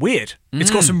possible way, weird.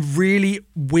 It's got some really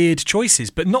weird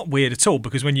choices, but not weird at all,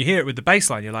 because when you hear it with the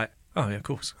bass line, you're like, oh, yeah, of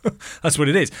course. That's what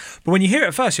it is. But when you hear it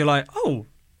at first, you're like, oh,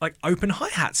 like open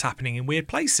hi-hats happening in weird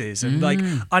places and like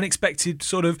unexpected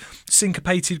sort of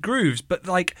syncopated grooves. But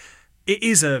it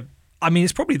is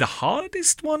it's probably the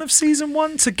hardest one of season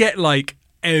 1 to get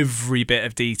every bit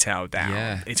of detail down.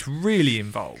 Yeah. It's really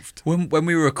involved. When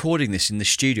we were recording this in the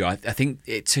studio, I think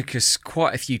it took us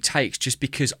quite a few takes just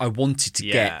because I wanted to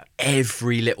get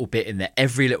every little bit in there,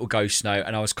 every little ghost note,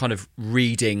 and I was kind of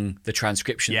reading the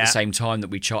transcription at the same time that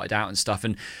we charted out and stuff.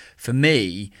 And for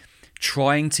me,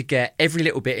 trying to get every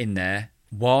little bit in there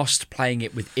whilst playing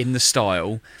it within the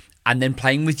style and then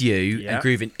playing with you and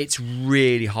grooving, it's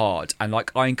really hard. And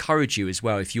I encourage you as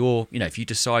well, if you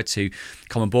decide to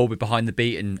come on board with Behind the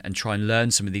Beat and try and learn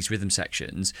some of these rhythm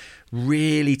sections,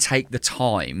 really take the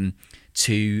time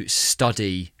to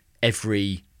study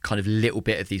every kind of little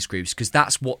bit of these grooves, because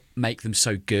that's what make them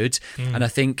so good. And I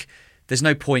think there's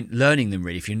no point learning them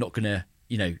really if you're not going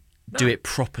to, do it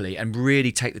properly and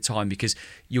really take the time, because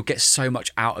you'll get so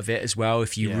much out of it as well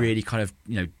if you really kind of,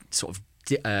 sort of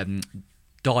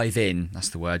dive in, that's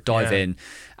the word, in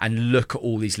and look at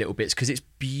all these little bits, because it's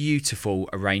beautiful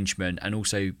arrangement and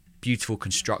also beautiful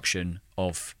construction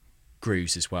of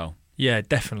grooves as well. Yeah,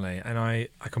 definitely. And I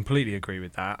completely agree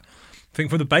with that. I think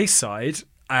from the bass side,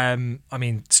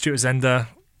 Stuart Zender,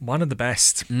 one of the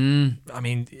best. One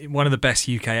of the best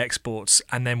UK exports,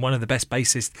 and then one of the best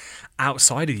bassists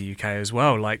outside of the UK as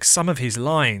well. Some of his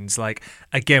lines,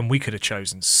 again, we could have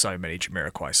chosen so many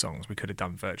Jamiroquai songs. We could have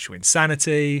done Virtual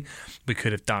Insanity, we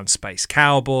could have done Space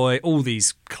Cowboy, all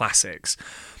these classics.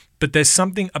 But there's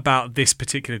something about this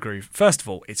particular groove. First of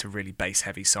all, it's a really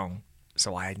bass-heavy song,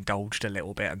 so I indulged a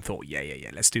little bit and thought, yeah,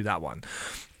 let's do that one.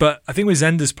 But I think with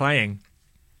Zender's playing,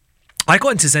 I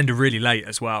got into Zender really late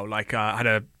as well. I had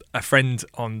a friend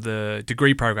on the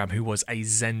degree program who was a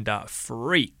Zender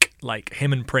freak. Like,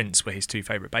 him and Prince were his two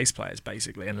favourite bass players,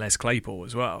 basically, and Les Claypool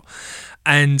as well.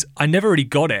 And I never really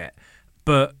got it,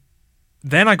 but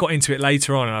then I got into it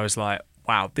later on and I was like,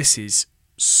 wow, this is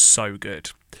so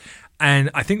good. And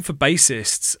I think for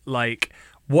bassists, like,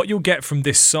 what you'll get from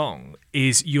this song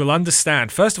is you'll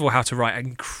understand, first of all, how to write an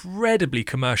incredibly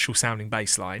commercial sounding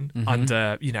bass line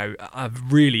under, you know, a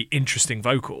really interesting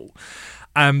vocal.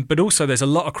 But also there's a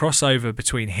lot of crossover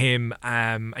between him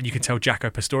and you can tell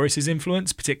Jaco Pastorius'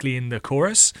 influence, particularly in the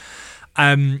chorus.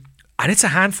 And it's a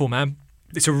handful, man.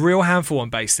 It's a real handful on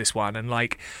bass, this one. And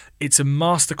like, it's a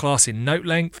masterclass in note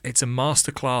length. It's a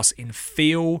masterclass in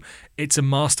feel. It's a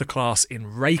masterclass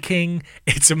in raking.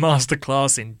 It's a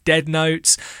masterclass in dead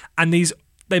notes. And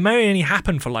they may only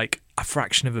happen for like a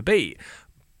fraction of a beat.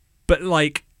 But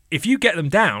like, if you get them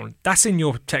down, that's in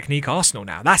your technique arsenal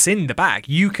now. That's in the bag.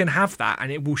 You can have that and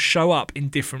it will show up in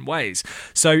different ways.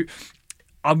 So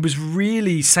I was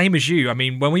really, same as you. I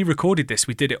mean, when we recorded this,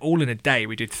 we did it all in a day.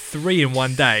 We did 3 in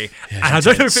one day. Yeah, and I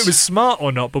don't know if it was smart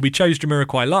or not, but we chose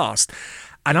Jamiroquai last.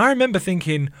 And I remember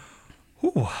thinking,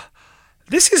 ooh,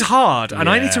 this is hard. And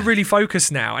I need to really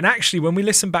focus now. And actually, when we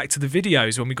listened back to the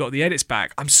videos, when we got the edits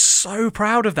back, I'm so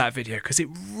proud of that video because it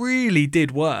really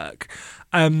did work.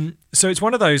 So it's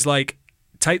one of those, like,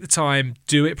 take the time,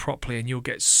 do it properly, and you'll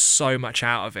get so much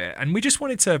out of it. And we just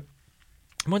wanted to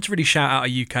really shout out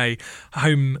a UK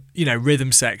home, you know,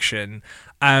 rhythm section.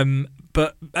 And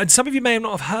some of you may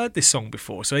not have heard this song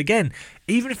before. So again,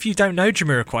 even if you don't know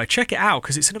Jamiroquai, check it out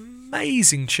because it's an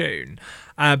amazing tune.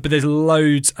 But there's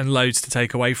loads and loads to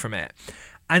take away from it.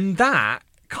 And that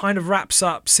kind of wraps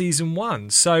up season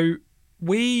 1. So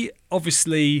we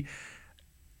obviously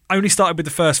only started with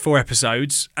the first 4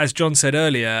 episodes. As John said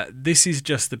earlier, this is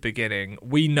just the beginning.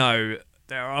 We know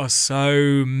there are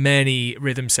so many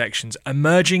rhythm sections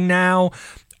emerging now,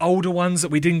 older ones that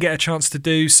we didn't get a chance to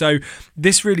do. So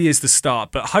this really is the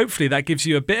start. But hopefully that gives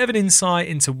you a bit of an insight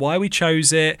into why we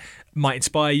chose it. Might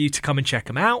inspire you to come and check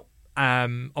them out.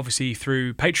 Obviously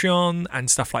through Patreon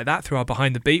and stuff like that, through our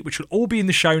Behind the Beat, which will all be in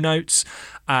the show notes.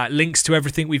 Links to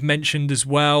everything we've mentioned as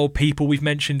well. People we've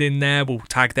mentioned in there. We'll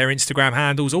tag their Instagram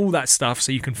handles, all that stuff,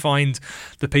 so you can find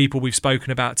the people we've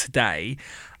spoken about today.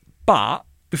 But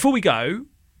before we go,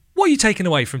 what are you taking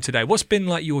away from today? What's been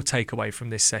like your takeaway from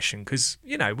this session? Because,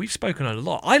 you know, we've spoken a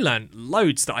lot. I learned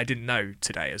loads that I didn't know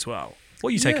today as well. What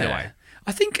are you taking away?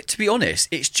 I think, to be honest,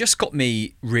 it's just got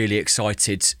me really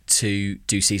excited to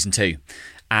do season 2.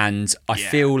 And I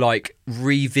feel like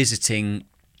revisiting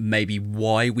maybe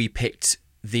why we picked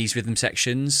these rhythm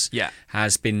sections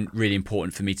has been really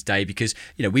important for me today because,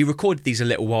 you know, we recorded these a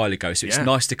little while ago. So it's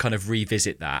nice to kind of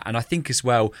revisit that. And I think as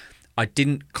well, I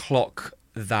didn't clock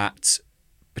that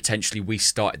potentially we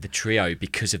started the trio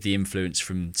because of the influence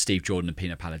from Steve Jordan and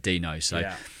Pino Palladino.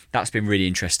 So that's been really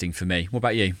interesting for me. What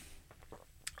about you?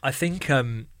 I think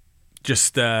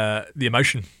just the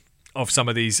emotion of some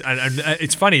of these, and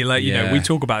it's funny, like, you know, we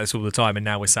talk about this all the time and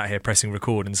now we're sat here pressing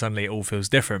record and suddenly it all feels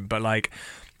different. But like,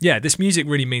 yeah, this music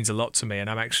really means a lot to me and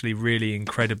I'm actually really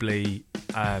incredibly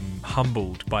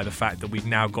humbled by the fact that we've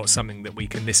now got something that we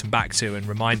can listen back to and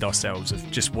remind ourselves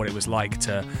of just what it was like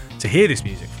to hear this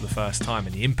music for the first time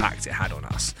and the impact it had on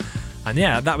us. And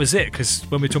yeah, that was it, because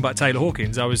when we were talking about Taylor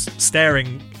Hawkins, I was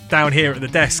staring down here at the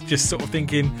desk just sort of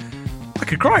thinking, I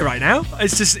could cry right now.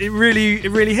 It's just, it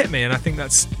really hit me, and I think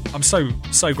I'm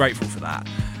so grateful for that.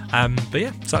 But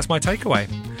yeah, so that's my takeaway.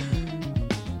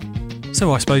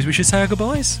 So I suppose we should say our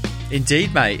goodbyes.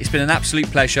 Indeed, mate. It's been an absolute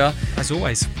pleasure. As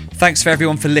always. Thanks for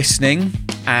everyone for listening,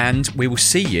 and we will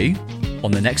see you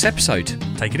on the next episode.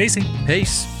 Take it easy.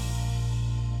 Peace.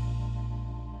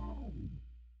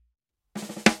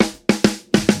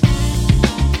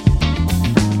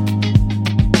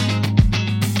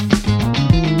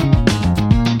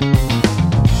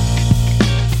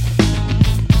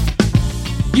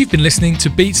 You've been listening to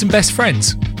Beats and Best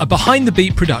Friends, a Behind the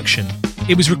Beat production.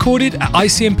 It was recorded at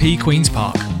ICMP Queen's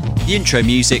Park. The intro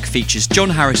music features John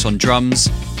Harris on drums,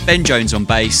 Ben Jones on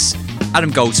bass,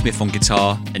 Adam Goldsmith on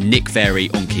guitar, and Nick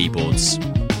Very on keyboards.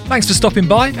 Thanks for stopping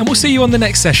by, and we'll see you on the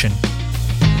next session.